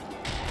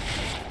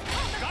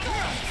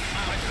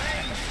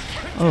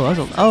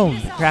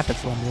 Oh, crap!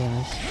 It's long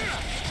damage.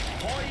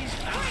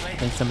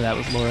 I think some of that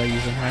was Laura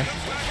using her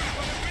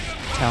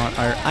talent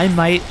art. I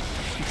might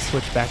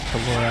switch back to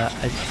Laura.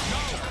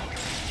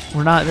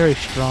 We're not very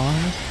strong,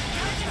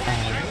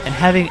 and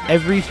having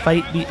every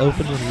fight be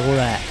open with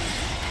Laura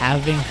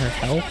having her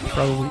health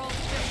probably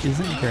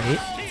isn't great.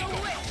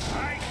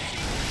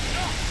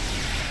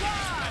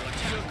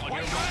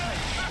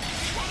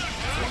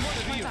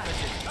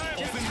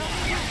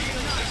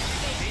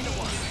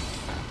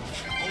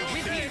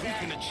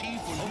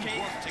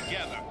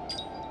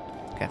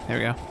 Okay, there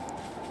we go.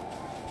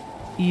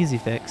 Easy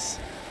fix.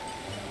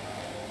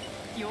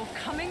 You're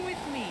coming with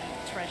me,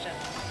 treasure.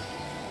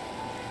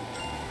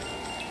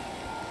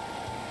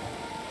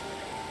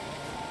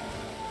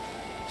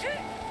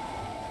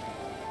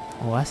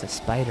 Oh, that's a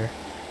spider.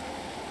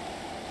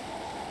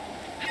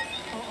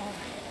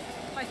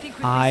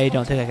 I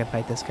don't think I can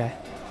fight this guy.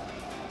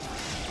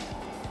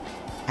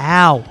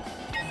 Ow!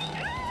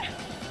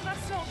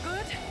 That's not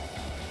good.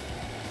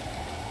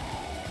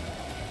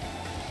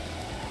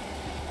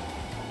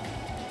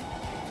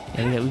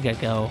 Yeah, we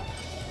gotta go.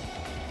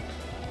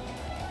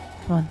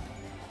 Come on.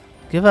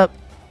 Give up.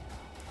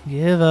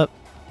 Give up.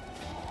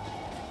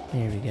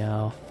 There we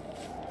go.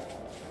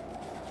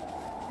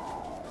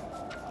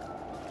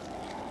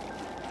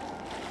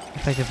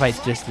 If I could fight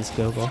just this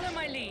Gogol.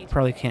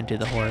 Probably can't do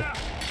the Horde.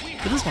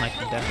 But this one I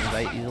can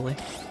definitely fight easily.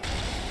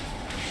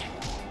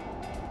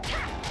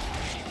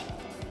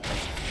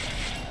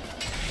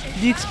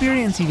 The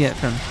experience you get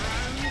from...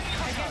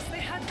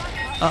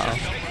 Uh-oh.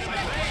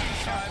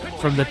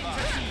 From the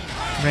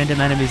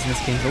random enemies in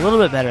this game is a little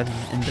bit better than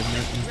in the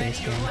base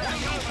game.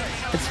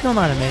 It's still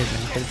not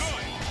amazing, but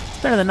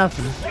it's better than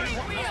nothing.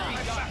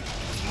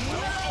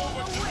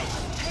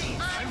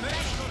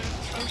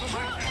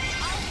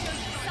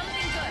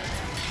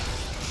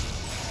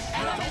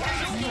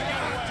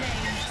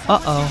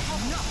 Uh-oh.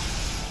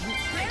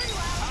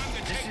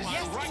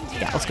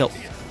 Yeah, let's go.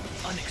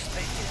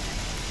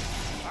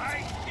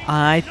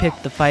 I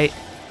picked the fight.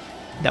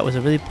 That was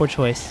a really poor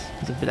choice.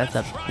 That's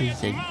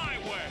a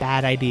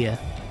bad idea.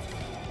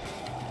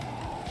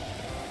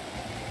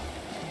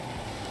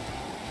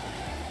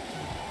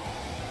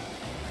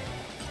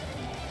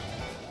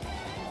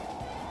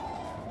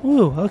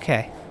 Ooh,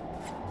 okay.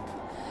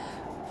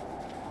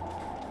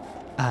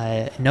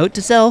 Note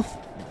to self: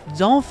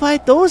 don't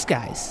fight those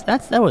guys.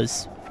 That's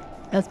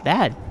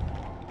bad.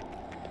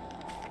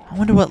 I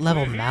wonder what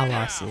level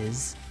Malos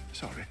is.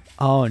 Sorry.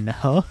 Oh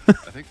no. I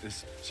think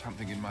there's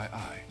something in my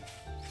eye.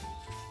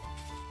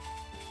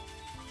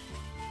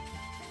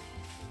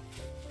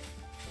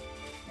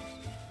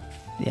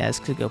 Yeah, this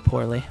could go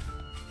poorly.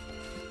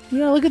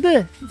 Yeah, look at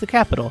this. It's a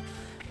capital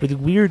with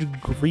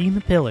weird green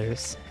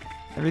pillars.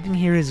 Everything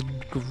here is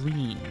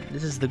green.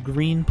 This is the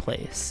green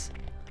place.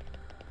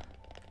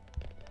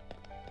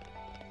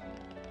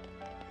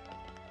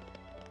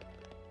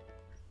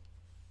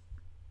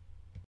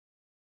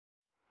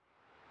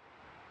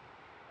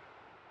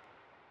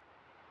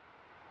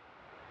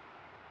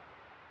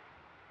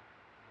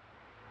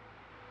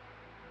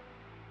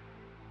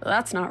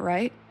 That's not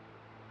right.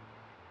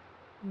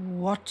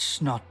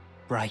 What's not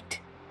right?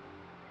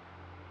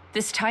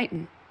 This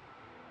Titan.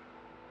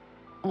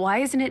 Why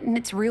isn't it in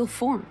its real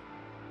form?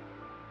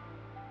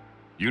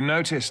 You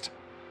noticed?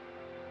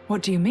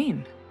 What do you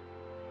mean?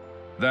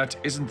 That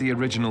isn't the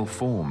original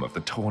form of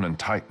the Tornan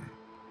Titan.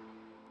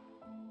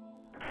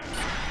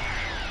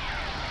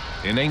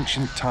 In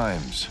ancient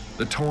times,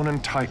 the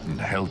Tornan Titan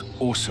held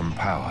awesome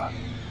power.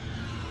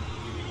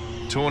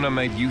 Torna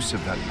made use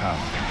of that power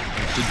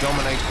to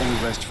dominate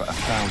all rest for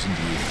 1,000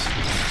 years.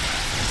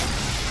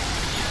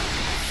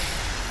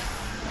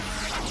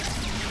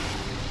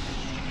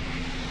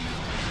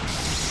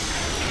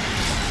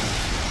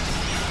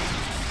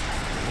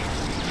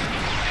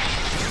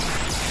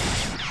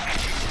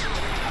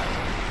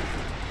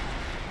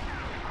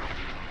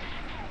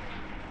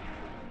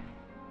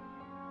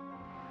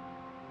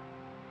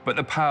 But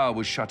the power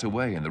was shut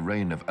away in the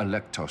reign of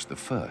Electos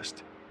I.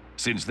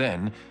 Since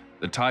then,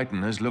 the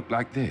Titan has looked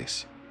like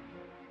this.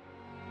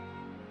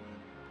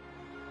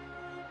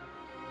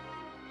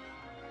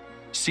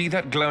 See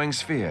that glowing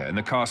sphere in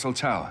the castle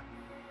tower?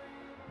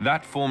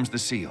 That forms the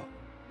seal.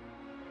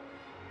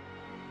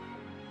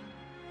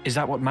 Is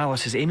that what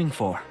Malos is aiming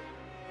for?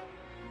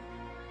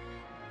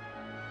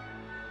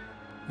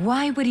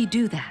 Why would he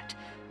do that?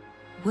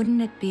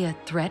 Wouldn't it be a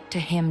threat to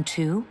him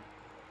too?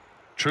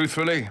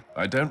 Truthfully,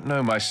 I don't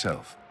know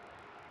myself.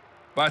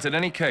 But in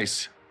any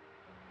case,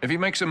 if he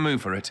makes a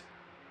move for it,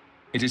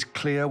 it is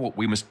clear what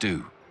we must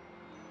do.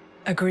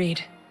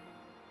 Agreed.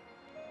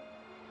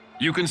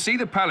 You can see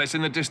the palace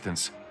in the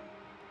distance.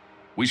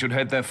 We should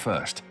head there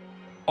first.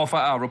 Offer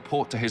our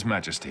report to His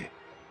Majesty.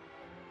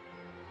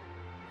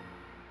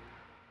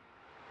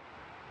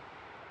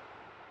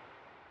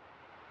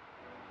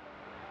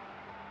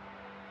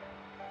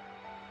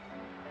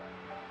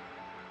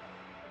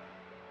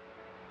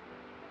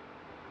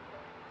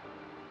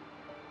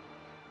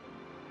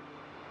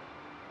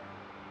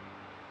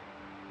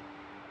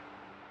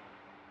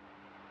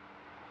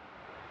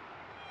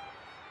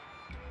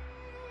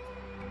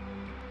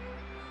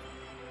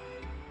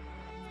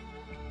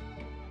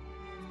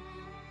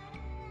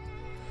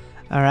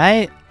 All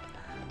right.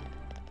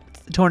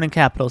 It's the Tornan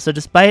capital. So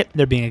despite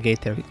there being a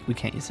gate there, we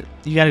can't use it.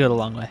 You gotta go the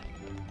long way.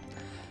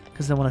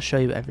 Because I want to show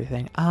you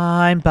everything.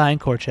 I'm buying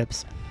core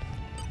chips.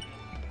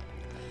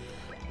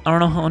 I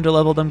don't know how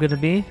underleveled I'm gonna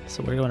be,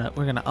 so we're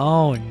gonna.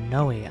 Oh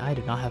no, I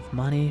do not have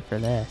money for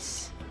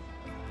this.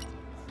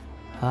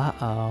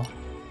 Uh-oh.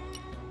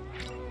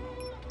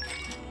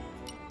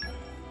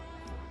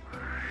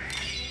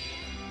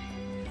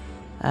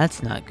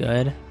 That's not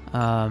good.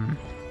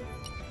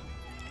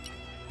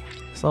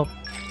 So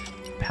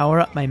power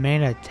up my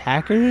main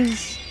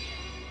attackers?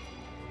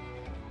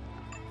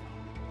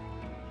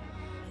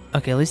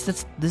 Okay, at least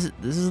this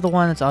is the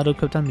one that's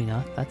auto-equipped on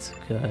Mina. That's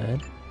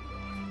good.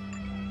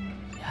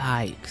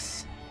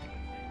 Yikes.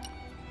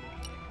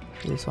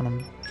 This one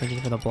I'm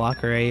thinking for the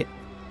block rate.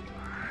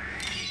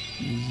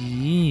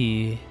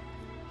 Yee.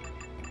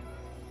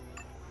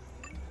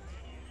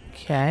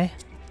 Okay.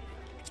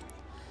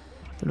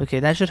 Okay,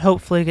 that should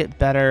hopefully get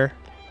better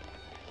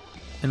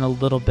in a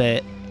little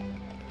bit.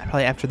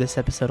 Probably after this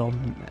episode,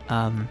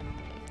 I'll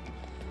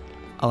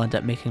end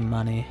up making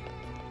money.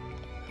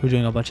 We're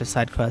doing a bunch of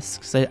side quests.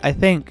 Because I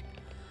think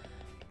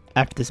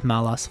after this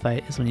Malos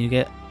fight is when you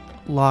get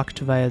locked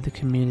via the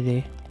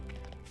community.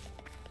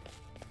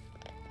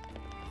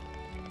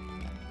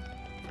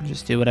 I'll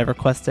just do whatever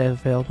quests I have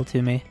available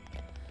to me.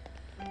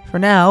 For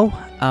now,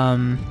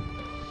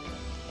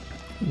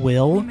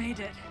 we'll made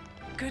it.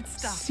 Good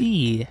stuff.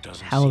 see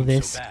how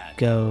this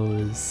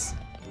goes.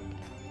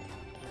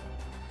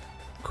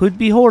 Could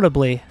be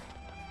horribly.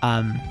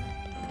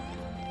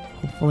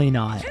 Hopefully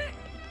not.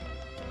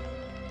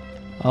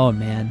 Oh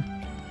man.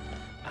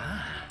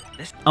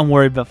 I'm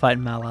worried about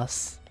fighting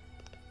Malos.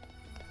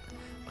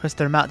 Of course,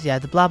 they're out. Yeah,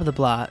 the blah blah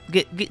blah.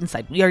 Get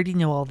inside. We already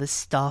know all this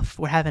stuff.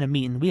 We're having a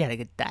meeting. We gotta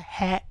get the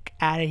heck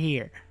out of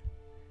here.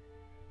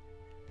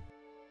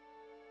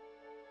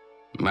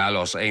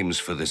 Malos aims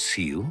for the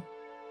seal?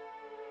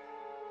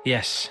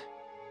 Yes.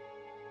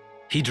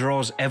 He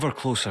draws ever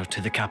closer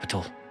to the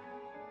capital,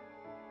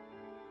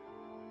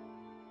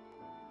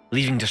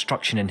 leaving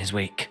destruction in his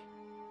wake.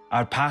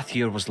 Our path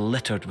here was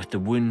littered with the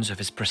wounds of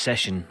his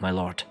procession, my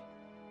lord.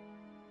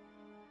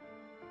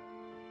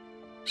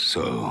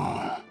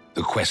 So,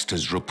 the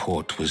Quester's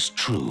report was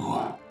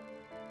true.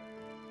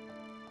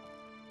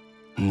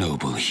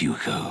 Noble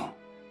Hugo.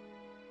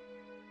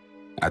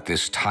 At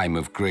this time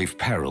of grave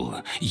peril,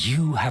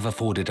 you have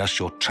afforded us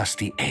your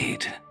trusty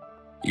aid.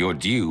 Your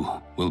due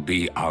will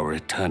be our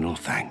eternal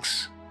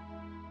thanks.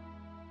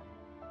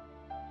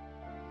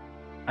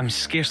 I'm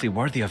scarcely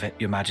worthy of it,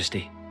 your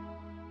majesty.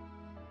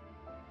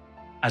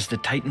 As the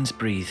Titans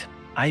breathe,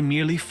 I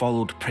merely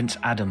followed Prince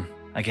Adam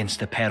against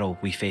the peril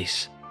we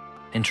face.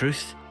 In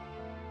truth,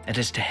 it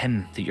is to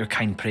him that your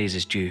kind praise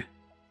is due.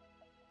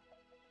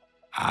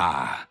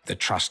 Ah, the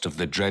trust of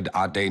the dread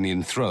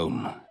Ardanian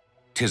throne.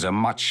 'Tis a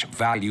much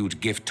valued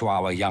gift to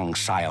our young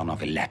scion of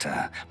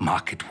Ileta.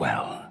 Mark it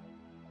well.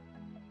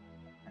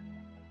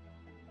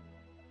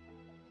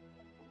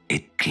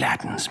 It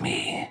gladdens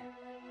me.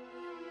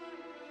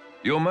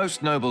 Your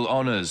most noble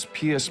honors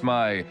pierce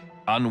my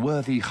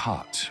unworthy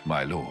heart,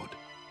 my lord.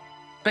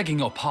 Begging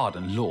your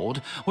pardon,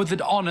 lord, would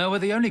that honor were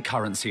the only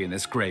currency in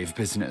this grave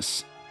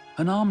business.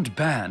 An armed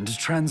band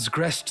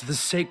transgressed the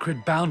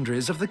sacred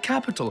boundaries of the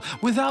capital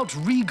without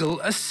regal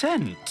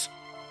assent.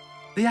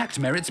 The act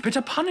merits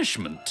bitter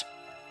punishment.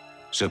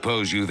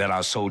 Suppose you that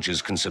our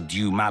soldiers can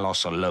subdue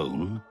Malos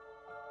alone?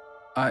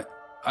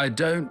 I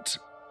don't...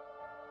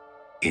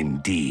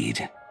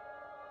 Indeed.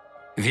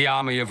 The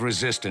army of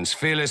resistance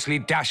fearlessly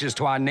dashes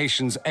to our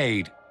nation's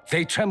aid.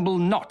 They tremble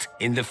not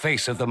in the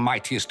face of the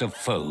mightiest of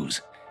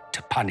foes.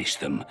 To punish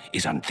them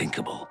is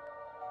unthinkable.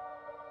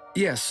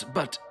 Yes,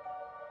 but...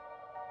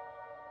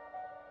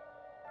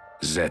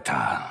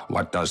 Zeta,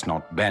 what does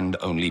not bend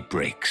only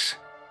breaks.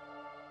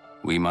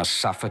 We must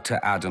suffer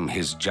to Adam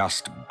his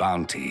just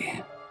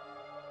bounty.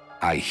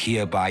 I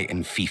hereby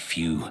enfeoff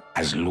you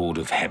as Lord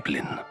of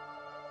Heblin.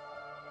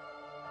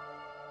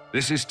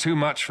 This is too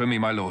much for me,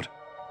 my lord.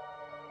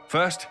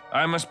 First,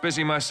 I must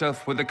busy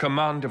myself with the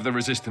command of the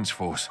resistance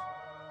force.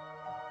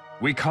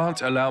 We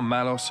can't allow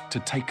Malos to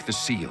take the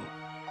seal.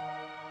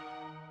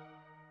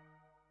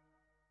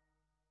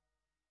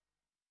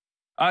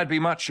 I'd be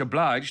much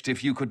obliged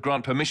if you could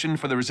grant permission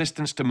for the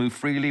resistance to move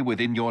freely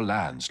within your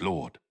lands,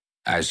 lord.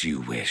 As you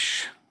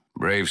wish.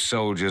 Brave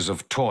soldiers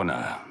of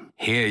Torna,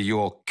 hear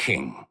your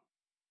king.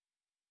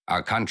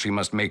 Our country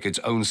must make its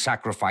own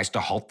sacrifice to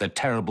halt the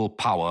terrible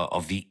power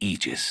of the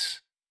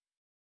Aegis.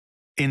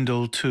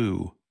 Indol,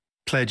 too,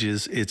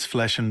 pledges its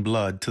flesh and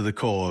blood to the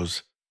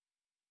cause.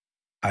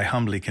 I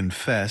humbly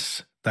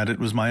confess that it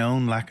was my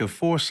own lack of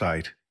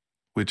foresight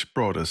which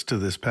brought us to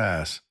this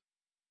pass.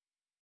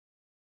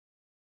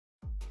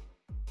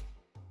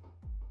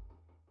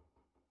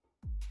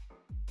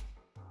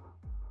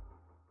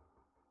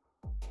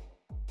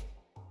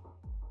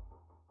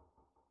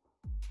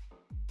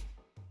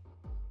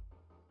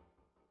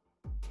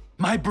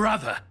 My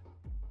brother,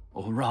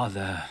 or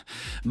rather,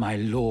 my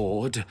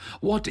lord,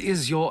 what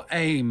is your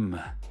aim?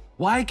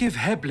 Why give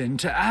Heblin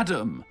to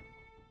Adam?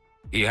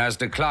 He has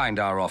declined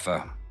our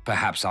offer.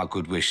 Perhaps our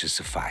good wishes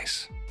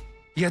suffice.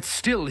 Yet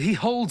still he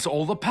holds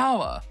all the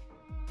power.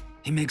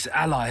 He makes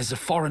allies of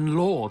foreign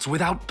lords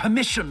without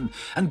permission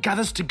and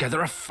gathers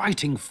together a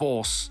fighting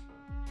force.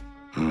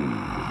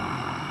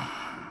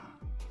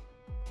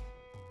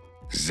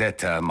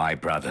 Zeta, my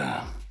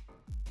brother,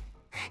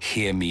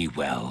 hear me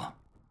well.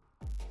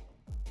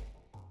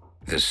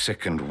 The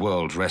sickened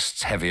world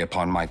rests heavy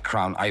upon my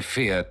crown. I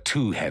fear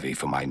too heavy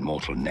for my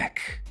mortal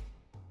neck.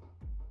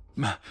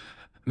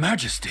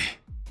 Majesty.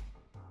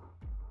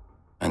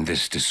 And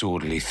this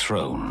disorderly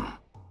throne.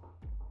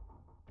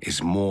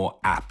 is more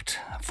apt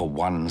for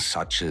one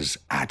such as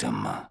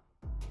Adam.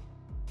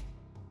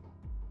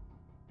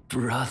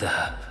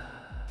 Brother,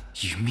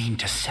 you mean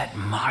to set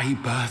my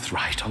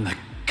birthright on the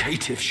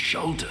caitiff's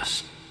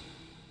shoulders?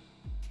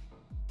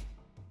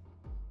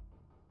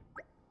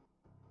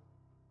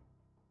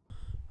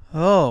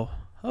 Oh,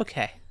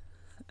 okay.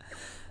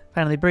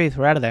 Finally breathe,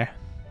 we're out of there.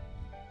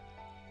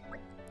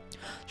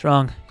 What's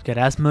wrong? You got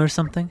asthma or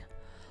something?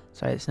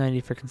 Sorry, it's no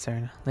need for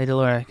concern. Lady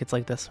Laura gets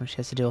like this when she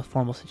has to deal with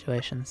formal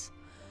situations.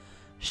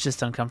 She's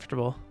just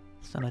uncomfortable.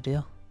 It's not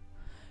ideal.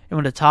 You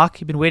want to talk?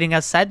 You've been waiting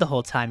outside the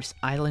whole time, just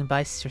idling by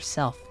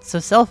yourself. It's so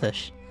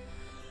selfish.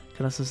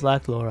 Kindness was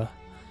lack, Laura.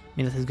 I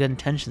mean, with his good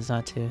intentions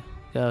not to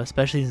go,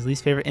 especially his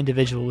least favorite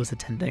individual was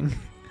attending. You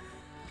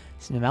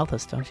seem to mouth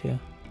us, don't you?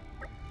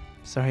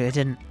 Sorry, I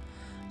didn't.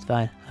 It's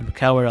fine. I'm a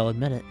coward, I'll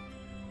admit it.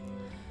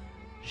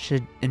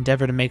 Should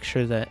endeavor to make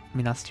sure that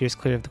Minas steers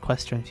clear of the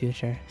Questor in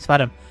future.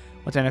 Svadam,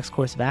 what's our next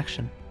course of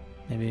action?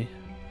 Maybe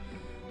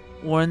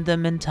warn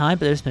them in time,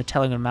 but there's no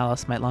telling when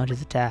Malus might launch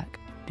his attack.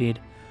 Indeed,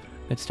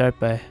 we'd start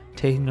by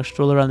taking a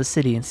stroll around the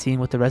city and seeing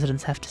what the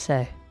residents have to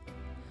say.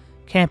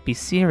 Can't be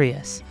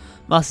serious.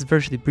 Malus is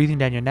virtually breathing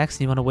down your necks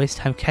and you want to waste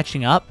time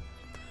catching up?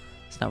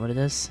 That's not what it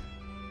is.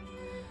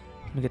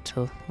 I'm gonna get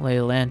to lay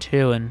the land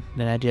too and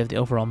an idea of the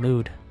overall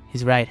mood.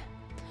 He's right.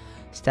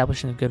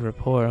 Establishing a good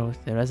rapport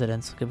with the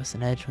residents will give us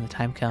an edge when the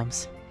time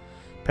comes.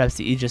 Perhaps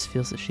the Aegis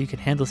feels that she can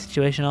handle the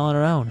situation all on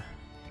her own.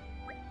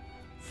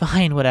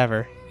 Fine,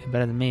 whatever. You're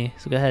better than me,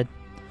 so go ahead.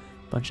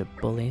 Bunch of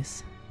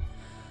bullies.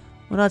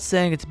 We're not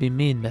saying it to be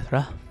mean,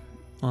 Mithra.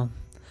 Well,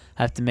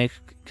 I have to make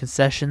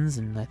concessions,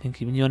 and I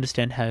think even you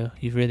understand how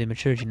you've really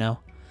matured, you know.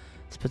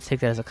 Supposed to take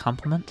that as a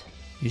compliment?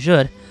 You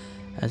should.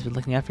 I've been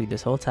looking after you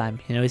this whole time.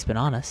 You know he's been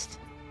honest.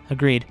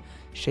 Agreed.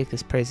 Shake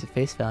this praise at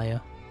face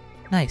value.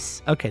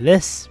 Nice. Okay,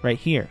 this right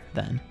here,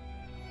 then,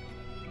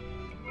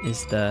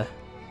 is the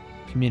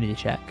community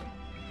check.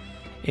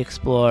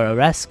 Explore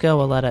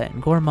Oresco, Aletta,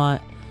 and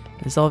Gormont.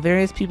 Resolve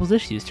various people's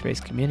issues to raise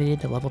community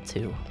to level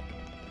 2.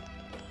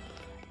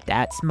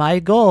 That's my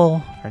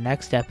goal for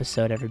next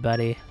episode,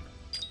 everybody.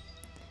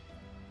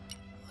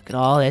 Look at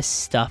all this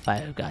stuff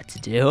I've got to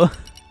do.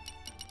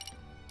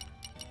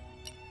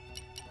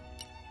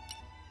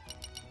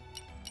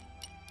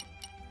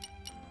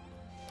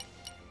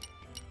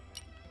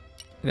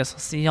 I guess I'll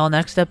see y'all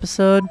next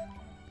episode.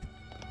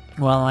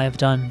 Well, I have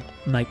done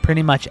like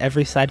pretty much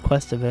every side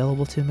quest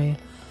available to me.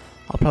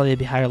 I'll probably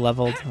be higher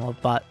leveled and I'll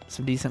have bought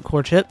some decent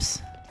core chips.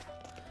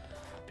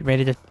 Be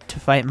ready to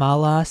fight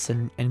Malas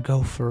and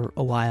go for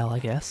a while, I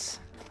guess.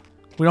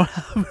 We don't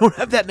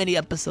have that many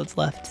episodes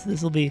left.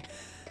 This will be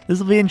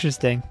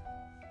interesting.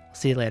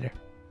 See you later.